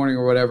says good morning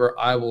or whatever,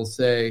 I will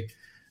say,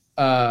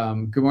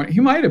 good morning.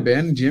 He might've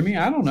been Jimmy.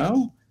 I don't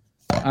know.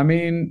 I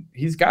mean,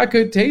 he's got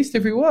good taste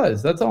if he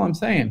was. That's all I'm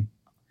saying.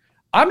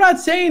 I'm not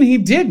saying he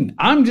didn't.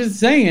 I'm just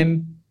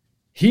saying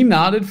he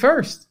nodded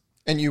first.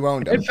 And you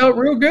owned him. It felt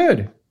real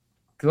good.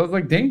 Because I was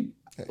like, dang.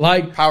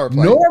 Like, power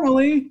play.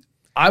 Normally,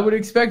 I would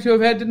expect to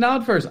have had to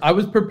nod first. I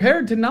was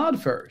prepared to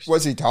nod first.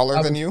 Was he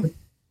taller than you?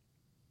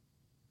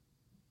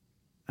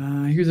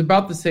 He was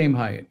about the same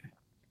height.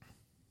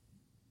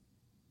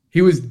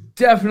 He was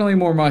definitely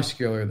more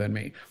muscular than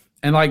me.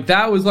 And like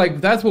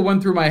that's what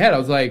went through my head. I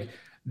was like,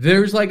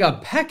 there's like a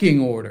pecking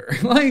order.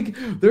 Like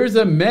there's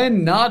a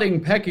men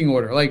nodding pecking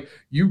order. Like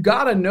you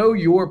got to know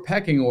your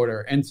pecking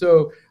order. And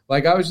so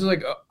like I was just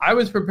like, I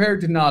was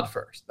prepared to nod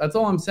first. That's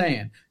all I'm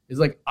saying. Is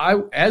like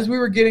as we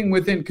were getting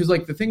within, because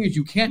like the thing is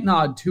you can't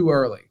nod too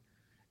early.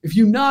 If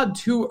you nod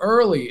too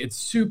early, it's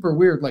super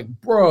weird. Like,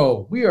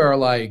 bro, we are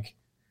like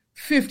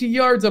 50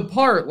 yards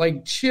apart.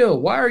 Like, chill.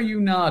 Why are you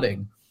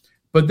nodding?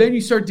 But then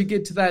you start to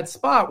get to that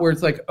spot where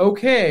it's like,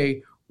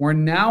 okay, we're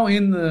now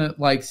in the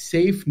like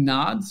safe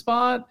nod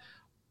spot.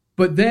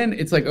 But then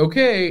it's like,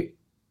 okay,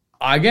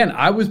 again,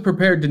 I was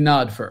prepared to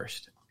nod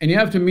first. And you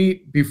have to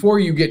meet before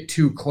you get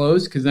too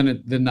close because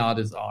then the nod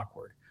is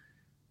awkward.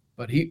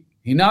 But he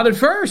nodded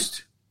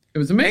first. It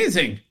was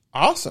amazing.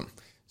 Awesome.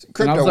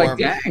 And I was like,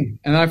 dang.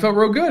 And I felt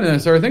real good. And I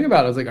started thinking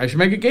about it. I was like, I should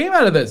make a game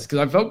out of this because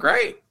I felt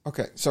great.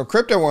 Okay, so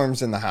Crypto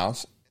Worm's in the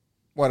house.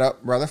 What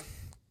up, brother?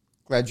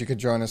 Glad you could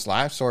join us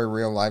live. Sorry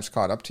real life's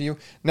caught up to you.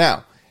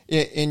 Now,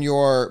 in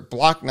your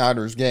block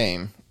nodders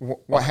game,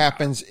 what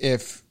happens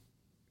if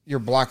your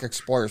block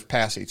explorers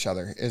pass each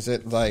other? Is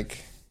it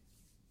like,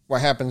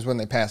 what happens when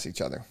they pass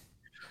each other?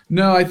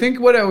 No, I think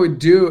what I would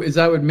do is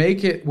I would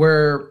make it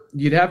where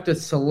you'd have to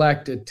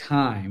select a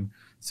time.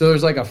 So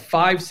there's like a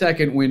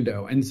 5-second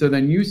window. And so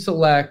then you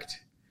select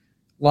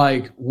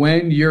like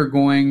when you're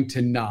going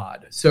to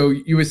nod. So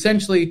you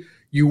essentially,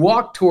 you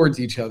walk towards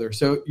each other.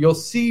 So you'll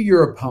see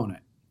your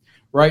opponent,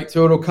 right?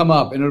 So it'll come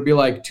up and it'll be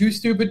like too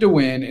stupid to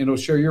win. And it'll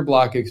show your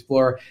block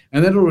explorer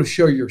and then it'll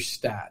show your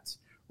stats,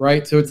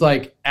 right? So it's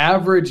like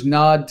average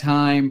nod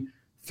time,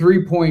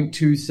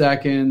 3.2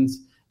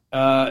 seconds,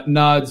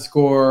 nod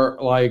score,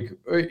 like,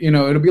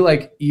 it'll be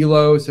like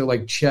ELO. So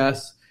like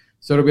chess.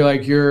 So it'll be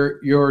like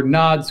your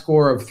nod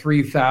score of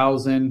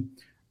 3,000,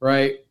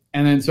 right?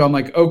 And then so I'm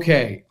like,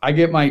 okay, I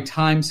get my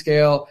time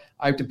scale.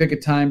 I have to pick a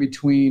time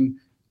between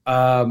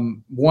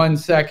 1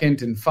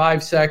 second and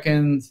 5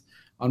 seconds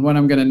on when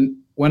I'm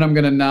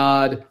gonna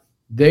nod.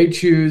 They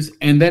choose,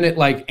 and then it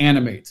like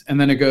animates, and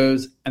then it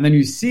goes, and then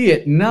you see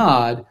it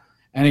nod.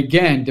 And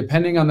again,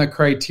 depending on the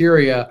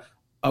criteria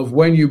of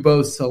when you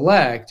both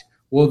select,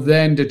 will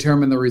then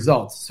determine the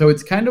results. So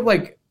it's kind of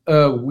like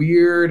a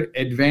weird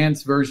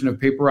advanced version of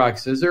paper, rock,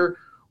 scissors,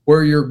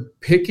 where you're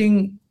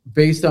picking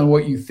based on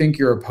what you think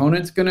your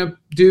opponent's going to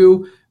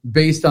do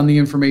based on the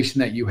information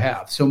that you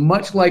have. So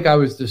much like I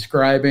was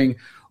describing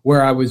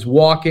where I was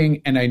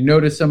walking and I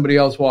noticed somebody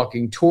else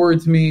walking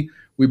towards me.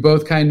 We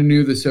both kind of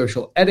knew the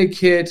social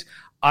etiquette.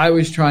 I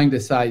was trying to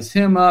size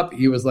him up.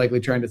 He was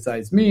likely trying to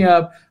size me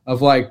up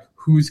of like,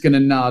 who's going to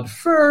nod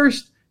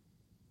first?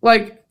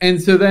 Like,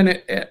 and so then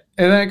it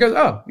goes,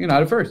 oh, you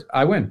nodded first.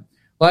 I win.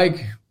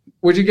 Like,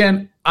 which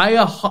again,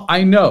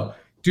 I know.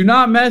 Do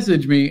not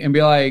message me and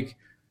be like,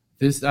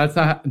 that's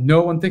not,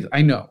 no one thinks,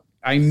 I know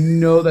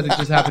that it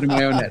just happened in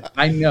my own head.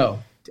 I know.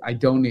 I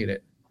don't need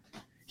it.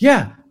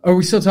 Yeah. Are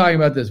we still talking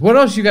about this? What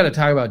else you got to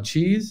talk about?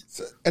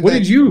 Cheese? What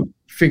did you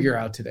figure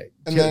out today?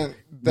 And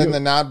then the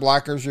nod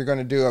blockers, you're going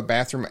to do a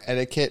bathroom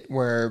etiquette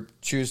where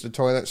choose the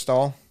toilet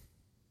stall.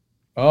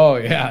 Oh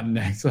yeah.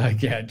 Next,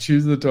 like, yeah,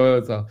 choose the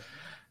toilet stall.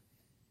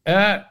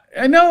 I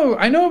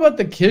know about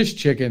the Kiss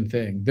Chicken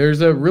thing. There's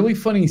a really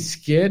funny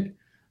skit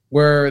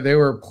where they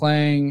were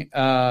playing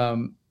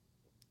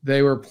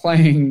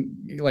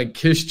like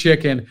Kiss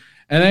Chicken,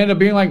 and they ended up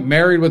being like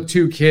married with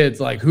 2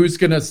 kids. Like, who's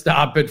gonna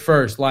stop it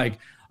first? Like,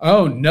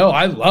 oh no,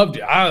 I loved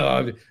it.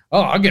 Oh,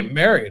 I'll get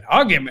married.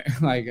 Like,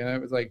 and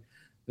it was like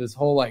this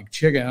whole like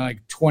chicken. And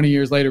like 20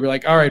 years later, be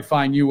like, all right,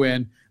 fine, you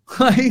win.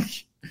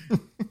 Like.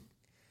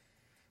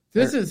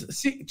 This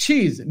is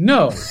cheese.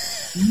 No,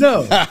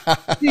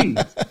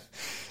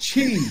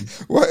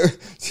 cheese.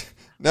 What?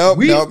 Nope.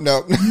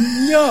 No.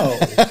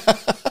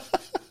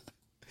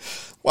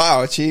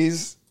 Wow,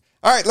 cheese.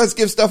 All right, let's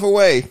give stuff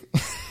away.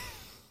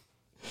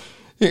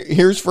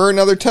 Here's for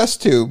another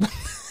test tube.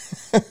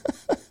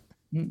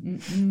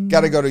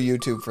 Got to go to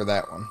YouTube for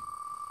that one.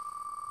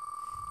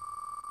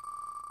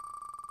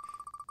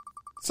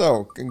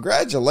 So,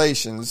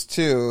 congratulations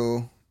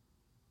to...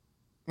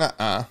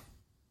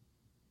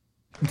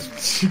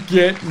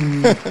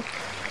 Getting...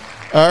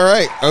 All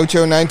right,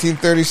 Ocho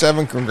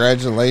 1937,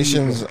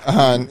 congratulations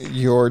on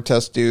your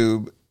test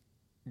tube.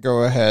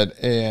 Go ahead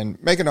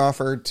and make an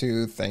offer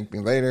to thank me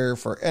later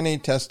for any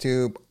test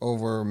tube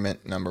over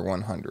mint number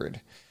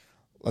 100.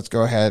 Let's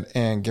go ahead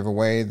and give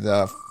away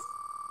the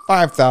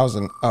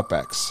 5,000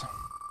 UpX.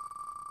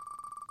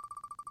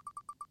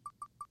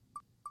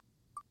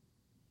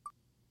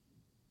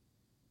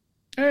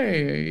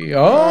 Hey,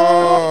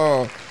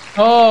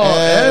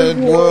 Ed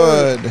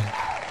Wood.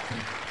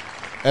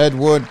 Ed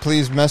Wood,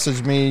 please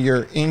message me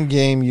your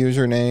in-game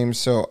username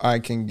so I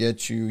can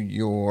get you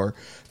your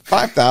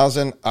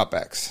 5,000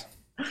 UpX.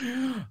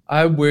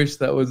 I wish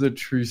that was a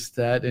true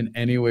stat in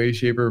any way,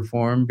 shape, or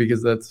form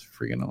because that's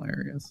freaking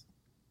hilarious.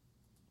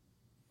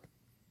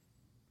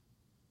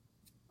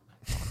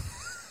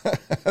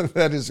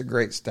 That is a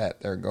great stat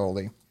there,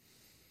 Goldie.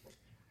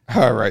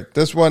 All right,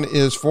 this one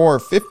is for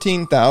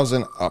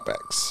 15,000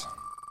 UpX.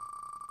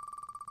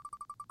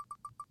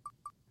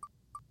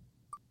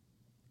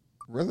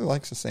 Really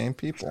likes the same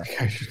people.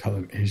 I should call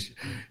him Ish.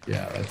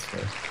 Yeah, that's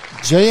fair.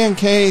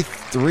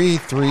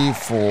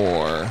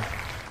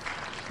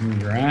 JNK334.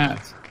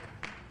 Congrats.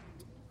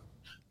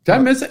 Did I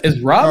miss it? Is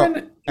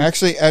Robin?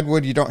 Actually, Ed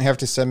Wood, you don't have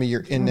to send me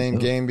your in-name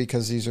game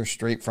because these are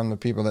straight from the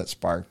people that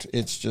sparked.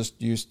 It's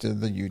just used to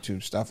the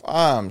YouTube stuff.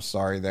 I'm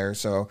sorry there.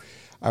 So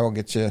I will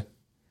get you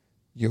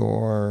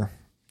your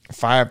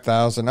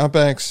 5,000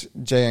 UpX,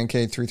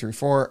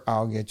 JNK334.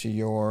 I'll get you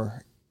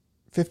your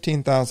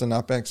 15,000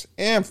 UpX.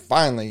 And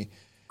finally,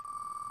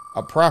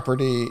 a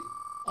property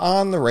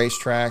on the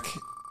racetrack.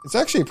 It's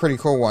actually a pretty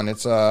cool one.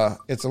 It's a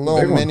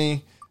little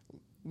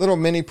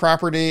mini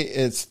property.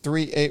 It's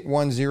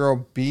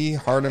 3810B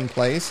Hardin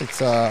Place.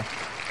 It's a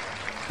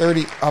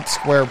 30 up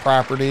square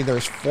property.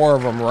 There's 4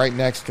 of them right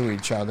next to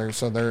each other,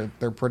 so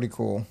they're pretty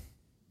cool.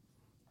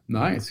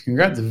 Nice.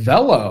 Congrats,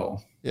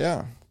 Velo.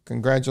 Yeah.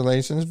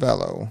 Congratulations,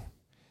 Velo.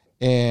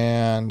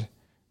 And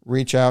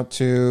reach out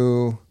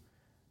to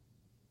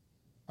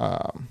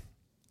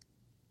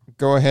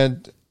go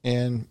ahead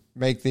and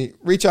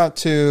reach out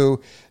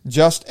to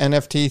Just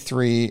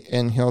NFT3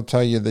 and he'll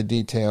tell you the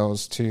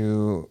details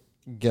to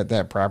get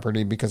that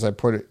property, because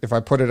if I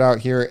put it out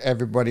here,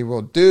 everybody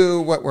will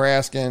do what we're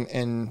asking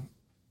and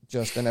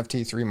Just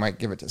NFT3 might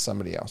give it to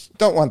somebody else.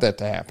 Don't want that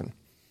to happen.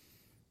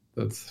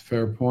 That's a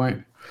fair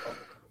point.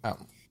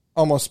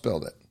 Almost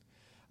spilled it.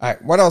 All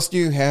right. What else do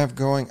you have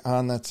going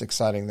on that's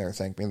exciting there?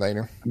 Thank me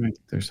later. I mean,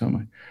 there's so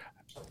much.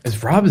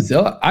 Is Rob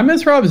Zilla? I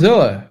miss Rob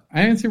Zilla.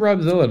 I didn't see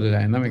Rob Zilla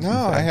today, and that makes me sad.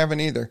 No, I haven't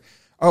either.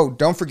 Oh,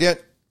 don't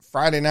forget,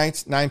 Friday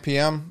nights, 9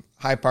 p.m.,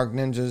 High Park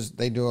Ninjas,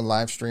 they do a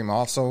live stream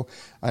also.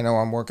 I know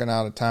I'm working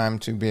out of time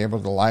to be able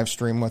to live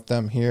stream with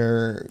them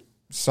here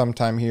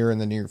sometime here in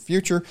the near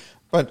future,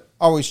 but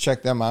always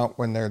check them out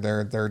when they're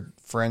there. They're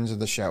friends of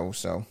the show,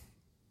 so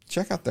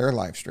check out their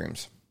live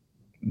streams.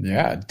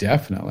 Yeah,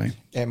 definitely.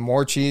 And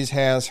More Cheese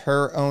has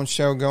her own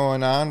show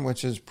going on,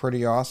 which is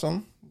pretty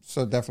awesome.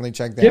 So definitely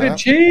check that out. Get it,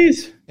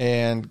 Cheese!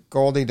 And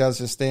Goldie does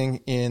his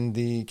thing in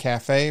the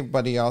cafe,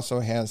 but he also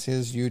has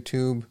his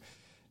YouTube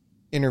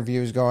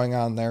interviews going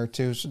on there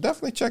too. So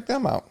definitely check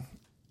them out.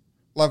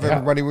 Love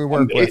everybody we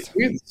work with.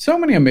 We have so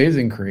many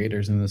amazing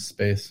creators in this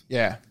space.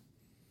 Yeah.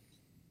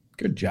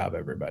 Good job,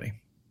 everybody.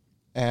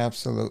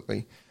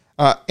 Absolutely.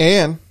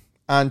 And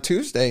on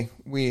Tuesday,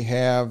 we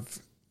have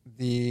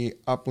the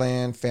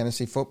Upland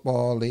Fantasy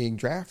Football League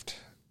draft.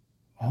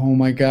 Oh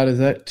my God, is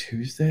that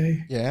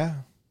Tuesday? Yeah.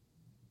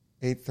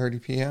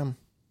 8:30 p.m.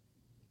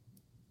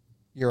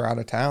 You're out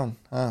of town,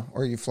 huh?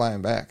 Or are you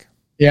flying back?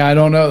 Yeah, I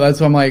don't know. That's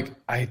why I'm like,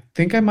 I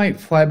think I might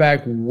fly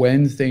back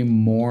Wednesday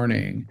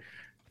morning.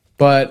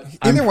 But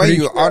either way,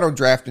 you auto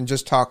draft and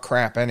just talk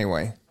crap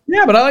anyway.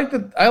 Yeah, but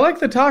I like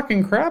the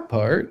talking crap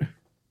part.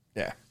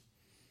 Yeah.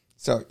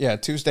 So yeah,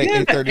 Tuesday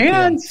 8:30 p.m.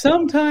 And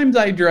sometimes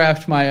I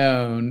draft my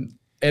own.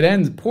 It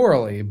ends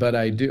poorly, but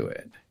I do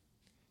it.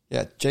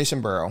 Yeah,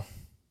 Jason Burrow.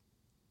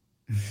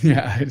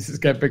 Yeah, I just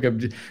got to pick up.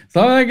 As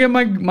long as I get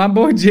my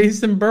boy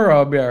Jason Burrow,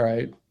 I'll be all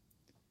right.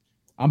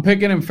 I'm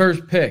picking him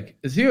first pick.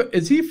 Is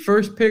he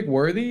first pick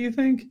worthy, you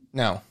think?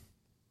 No.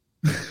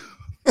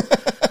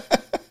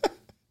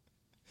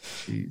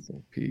 Jeez,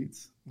 oh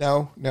Pete's.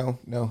 No. No?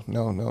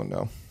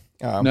 No.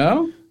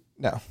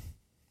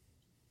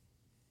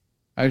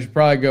 I should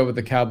probably go with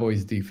the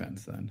Cowboys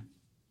defense then.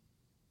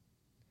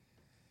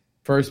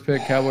 First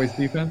pick, Cowboys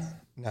defense?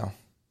 No.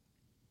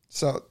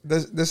 So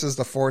this is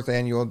the 4th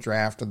annual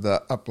draft of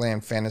the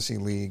Upland Fantasy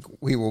League.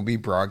 We will be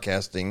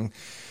broadcasting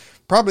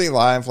probably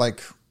live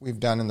like we've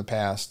done in the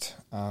past.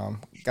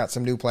 Got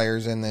some new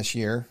players in this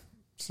year.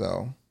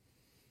 So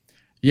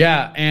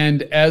yeah,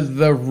 and as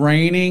the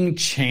reigning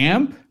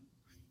champ,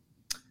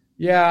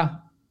 yeah,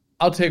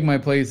 I'll take my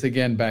place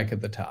again back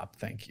at the top.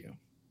 Thank you.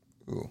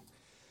 Ooh.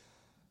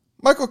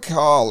 Michael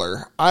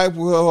Caller, I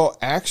will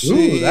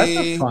actually,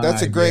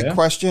 that's a great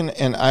question,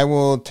 and I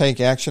will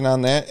take action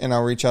on that, and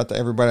I'll reach out to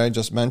everybody I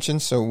just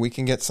mentioned so we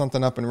can get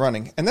something up and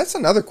running. And that's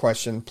another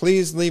question.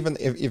 Please leave,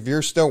 if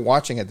you're still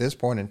watching at this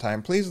point in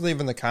time, please leave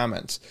in the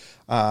comments.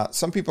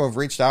 Some people have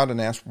reached out and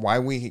asked why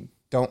we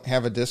don't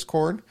have a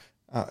Discord.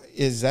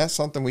 Is that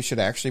something we should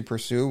actually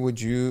pursue?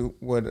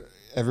 Would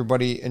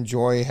everybody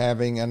enjoy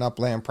having an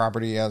Upland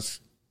Property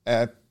as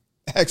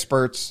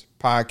Experts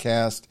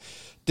podcast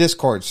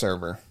Discord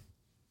server?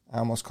 I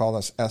almost call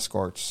us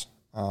escorts.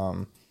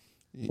 Well,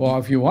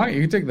 if you want,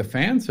 you can take the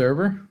fan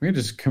server. We can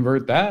just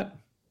convert that.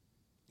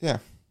 Yeah.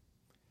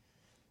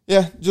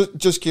 Yeah,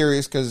 just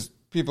curious because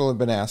people have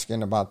been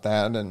asking about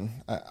that, and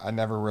I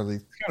never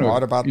really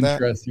thought about that.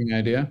 Interesting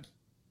idea.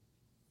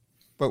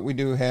 But we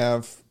do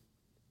have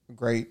a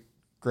great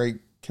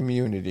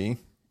community.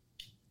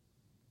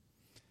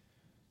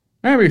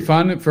 That'd be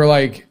fun for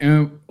like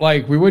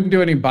we wouldn't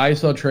do any buy,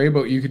 sell, trade,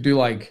 but you could do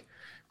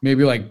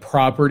maybe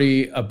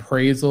property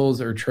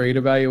appraisals or trade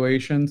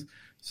evaluations.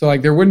 So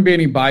there wouldn't be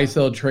any buy,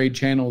 sell, trade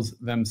channels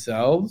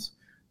themselves,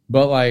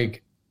 but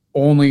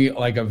only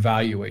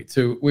evaluate.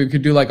 So we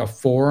could do a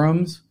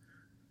forums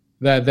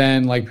that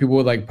then people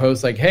would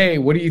post hey,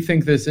 what do you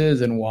think this is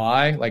and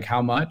why?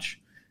 How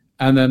much?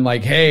 And then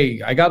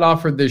hey, I got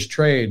offered this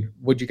trade.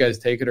 Would you guys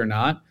take it or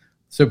not?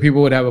 So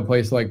people would have a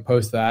place to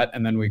post that,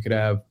 and then we could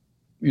have,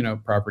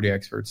 property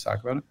experts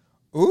talk about it.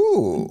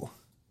 Ooh.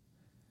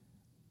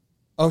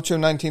 Ocho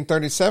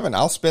 1937.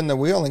 I'll spin the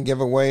wheel and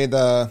give away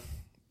the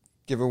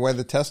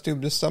test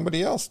tube to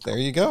somebody else. There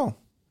you go.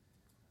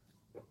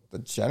 The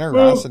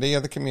generosity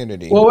of the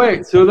community. Well,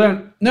 wait. So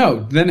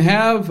then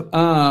have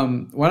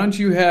why don't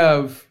you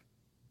have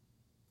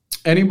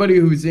Anybody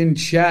who's in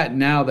chat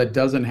now that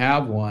doesn't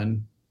have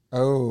one,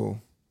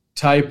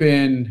 type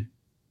in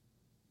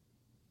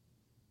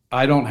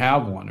I don't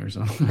have one or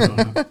something. I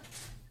don't know.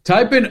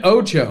 Type in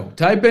Ocho.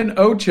 Type in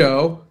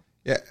Ocho.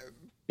 Yeah.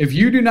 If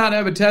you do not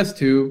have a test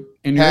tube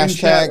and you're in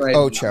chat right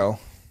Ocho. Now,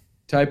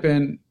 type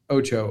in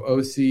Ocho.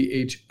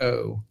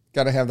 OCHO.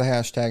 Got to have the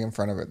hashtag in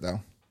front of it, though.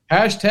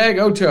 Hashtag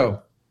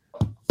Ocho.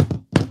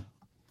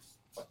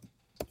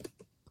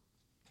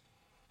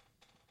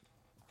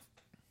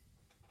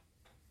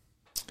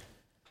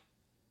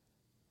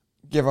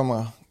 Give them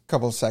a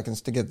couple of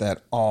seconds to get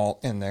that all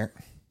in there.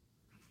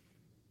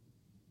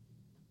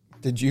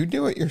 Did you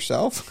do it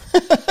yourself?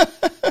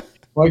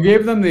 Well, I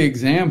gave them the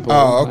example.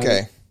 Oh,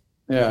 okay.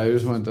 I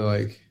just went to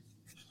like.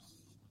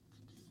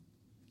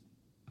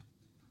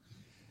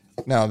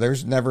 No,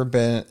 there's never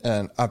been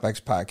an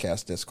UpX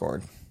podcast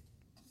Discord.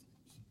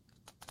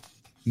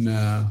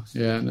 No.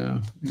 Yeah,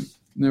 no.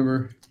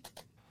 Never.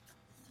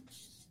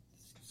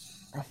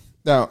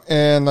 No,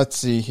 and let's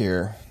see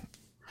here.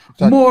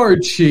 More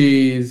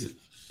cheese.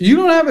 You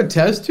don't have a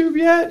test tube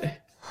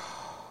yet?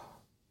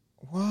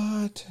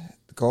 What?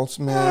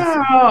 Goldsmith.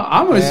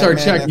 I'm going to start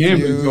checking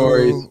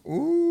inventories.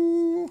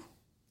 Ooh.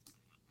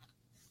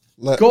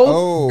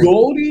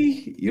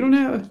 Goldie? You don't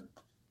have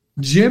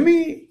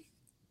Jimmy?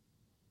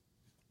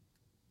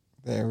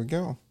 There we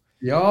go.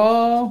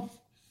 Y'all.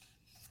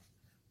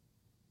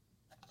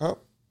 Oh.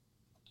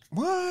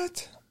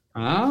 What?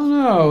 I don't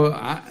know.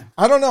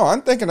 I don't know.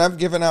 I'm thinking I've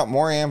given out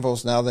more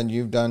anvils now than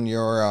you've done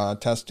your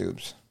test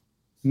tubes.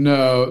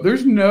 No,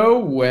 there's no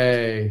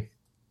way.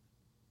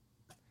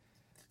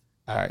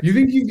 All right. You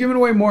think you've given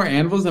away more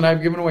anvils than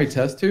I've given away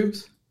test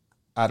tubes?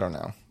 I don't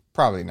know.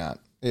 Probably not.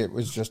 It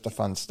was just a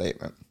fun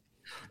statement.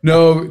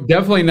 No,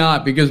 definitely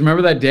not. Because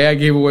remember that day I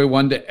gave away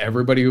one to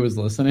everybody who was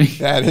listening?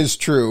 That is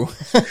true.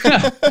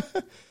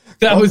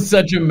 That was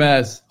such a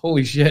mess.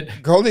 Holy shit.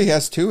 Goldie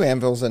has 2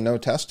 anvils and no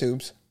test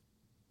tubes.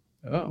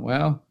 Oh,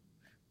 well.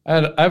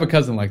 I have a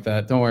cousin like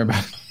that. Don't worry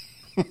about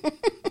it.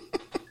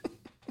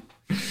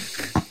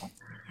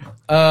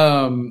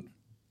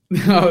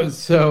 No,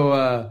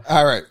 so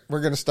all right, we're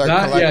gonna start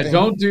collecting. Yeah,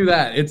 don't do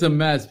that. It's a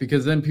mess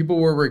because then people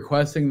were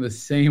requesting the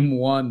same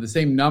one, the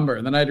same number,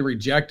 and then I had to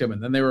reject them,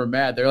 and then they were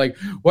mad. They're like,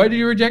 "Why did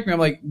you reject me?" I'm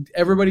like,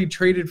 "Everybody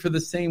traded for the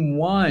same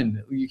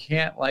one. You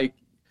can't like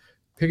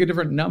pick a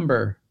different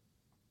number."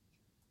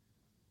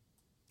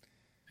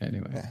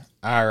 Anyway, yeah.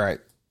 All right,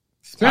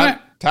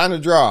 time to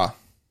draw.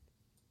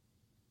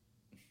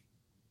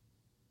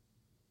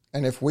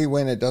 And if we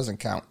win, it doesn't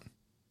count.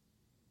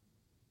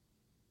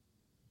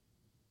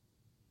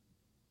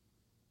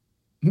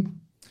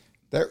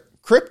 There,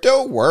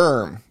 Crypto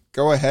Worm.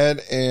 Go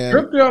ahead and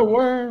Crypto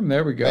Worm.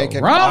 There we go.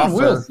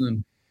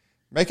 Wilson.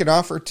 Make an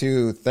offer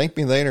to thank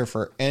me later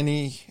for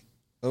any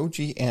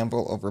OG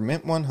Amble over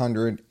Mint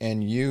 100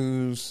 and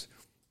use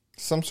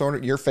some sort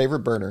of your favorite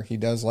burner. He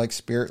does like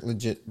Spirit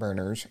Legit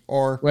burners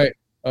or wait,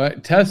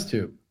 test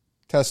tube.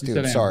 Test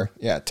tube. Sorry,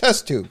 yeah,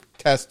 test tube.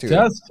 Test tube.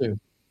 Test tube.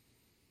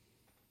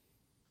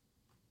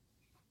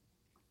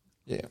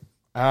 Yeah.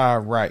 All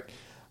right.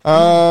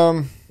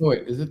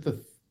 Wait, is it the?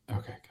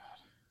 Okay.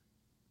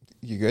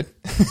 You good?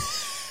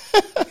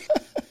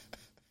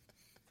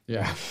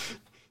 Yeah.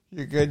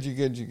 You're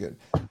good.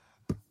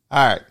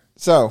 All right.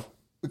 So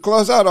we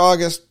close out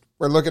August.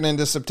 We're looking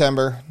into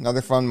September,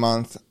 another fun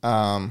month.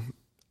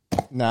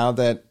 Now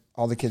that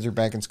all the kids are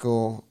back in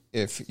school,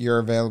 if you're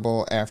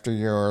available after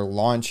your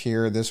launch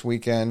here this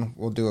weekend,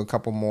 we'll do a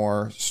couple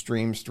more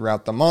streams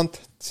throughout the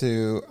month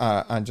to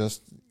on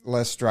just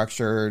less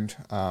structured.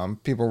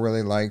 People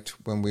really liked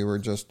when we were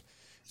just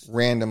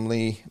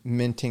randomly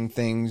minting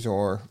things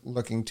or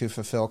looking to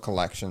fulfill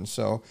collections.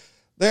 So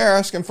they're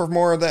asking for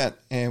more of that,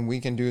 and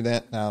we can do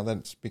that now that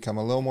it's become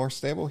a little more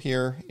stable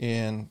here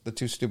in the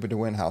Too Stupid to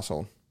Win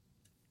household.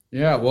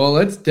 Yeah, well,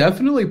 let's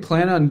definitely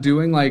plan on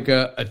doing like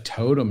a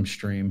totem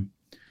stream.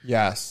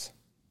 Yes.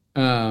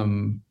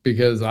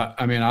 Because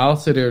I mean, I'll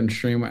sit here and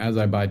stream as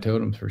I buy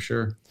totems for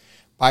sure.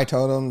 Buy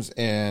totems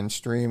and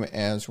stream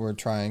as we're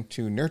trying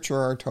to nurture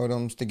our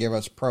totems to give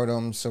us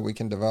protoms so we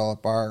can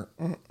develop our...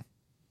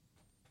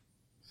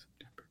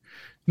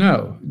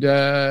 No,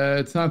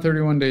 it's not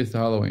 31 days to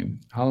Halloween.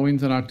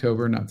 Halloween's in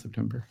October, not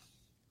September.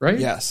 Right?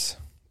 Yes.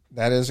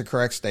 That is a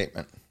correct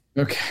statement.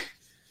 Okay.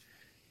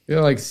 You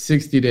got like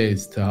 60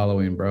 days to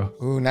Halloween, bro.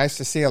 Ooh, nice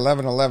to see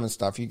 11/11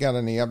 stuff. You got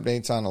any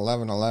updates on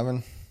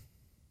 11/11?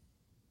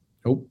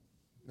 Nope.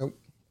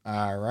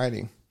 All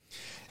righty.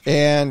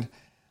 And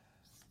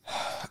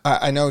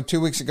I know 2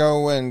 weeks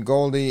ago when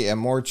Goldie and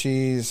More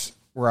Cheese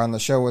were on the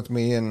show with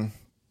me and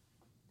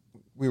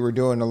we were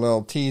doing a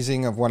little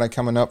teasing of what I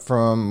coming up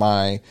from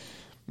my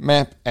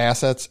map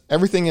assets.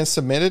 Everything is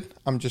submitted.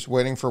 I'm just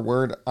waiting for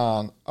word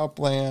on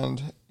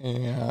Upland.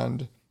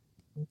 And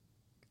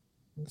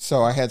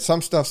so I had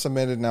some stuff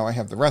submitted. Now I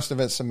have the rest of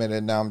it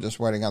submitted. Now I'm just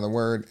waiting on the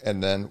word.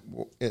 And then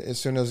as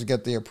soon as I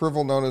get the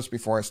approval notice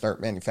before I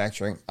start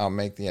manufacturing, I'll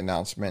make the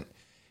announcement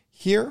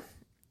here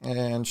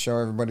and show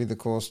everybody the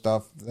cool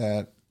stuff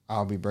that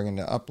I'll be bringing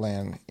to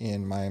Upland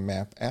in my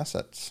map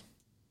assets.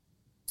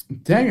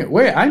 Dang it!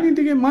 Wait, I need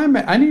to get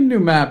I need new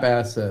map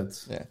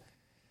assets. Yeah,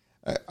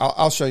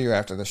 I'll show you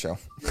after the show.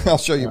 I'll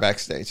show you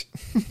backstage.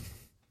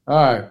 All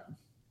right.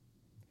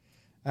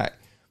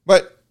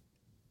 But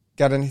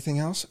got anything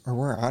else, or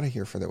we're out of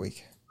here for the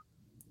week?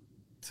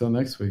 Till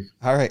next week.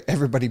 All right,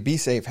 everybody, be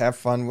safe, have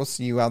fun. We'll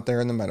see you out there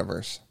in the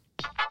metaverse.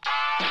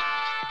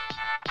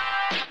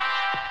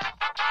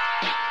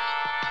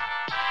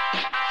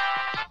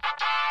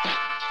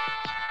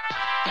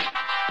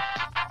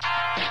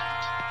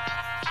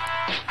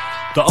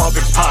 The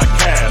Upix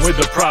Podcast with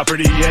the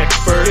property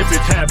expert. If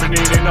it's happening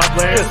in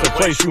Upland, it's the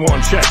place you want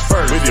to check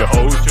first. With your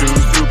host too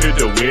stupid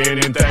to win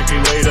and thank me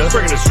later.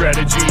 Bringing the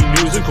strategy,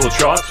 news, and cool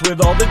charts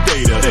with all the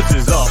data.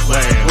 This is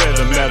Upland, where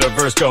the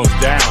metaverse goes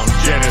down.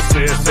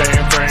 Genesis, San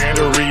Fran,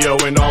 to Rio,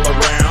 and all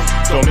around.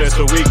 Don't miss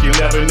a week, you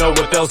never know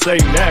what they'll say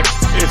next.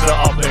 It's the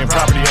Upland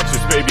Property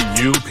Experts, baby,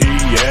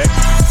 UPX.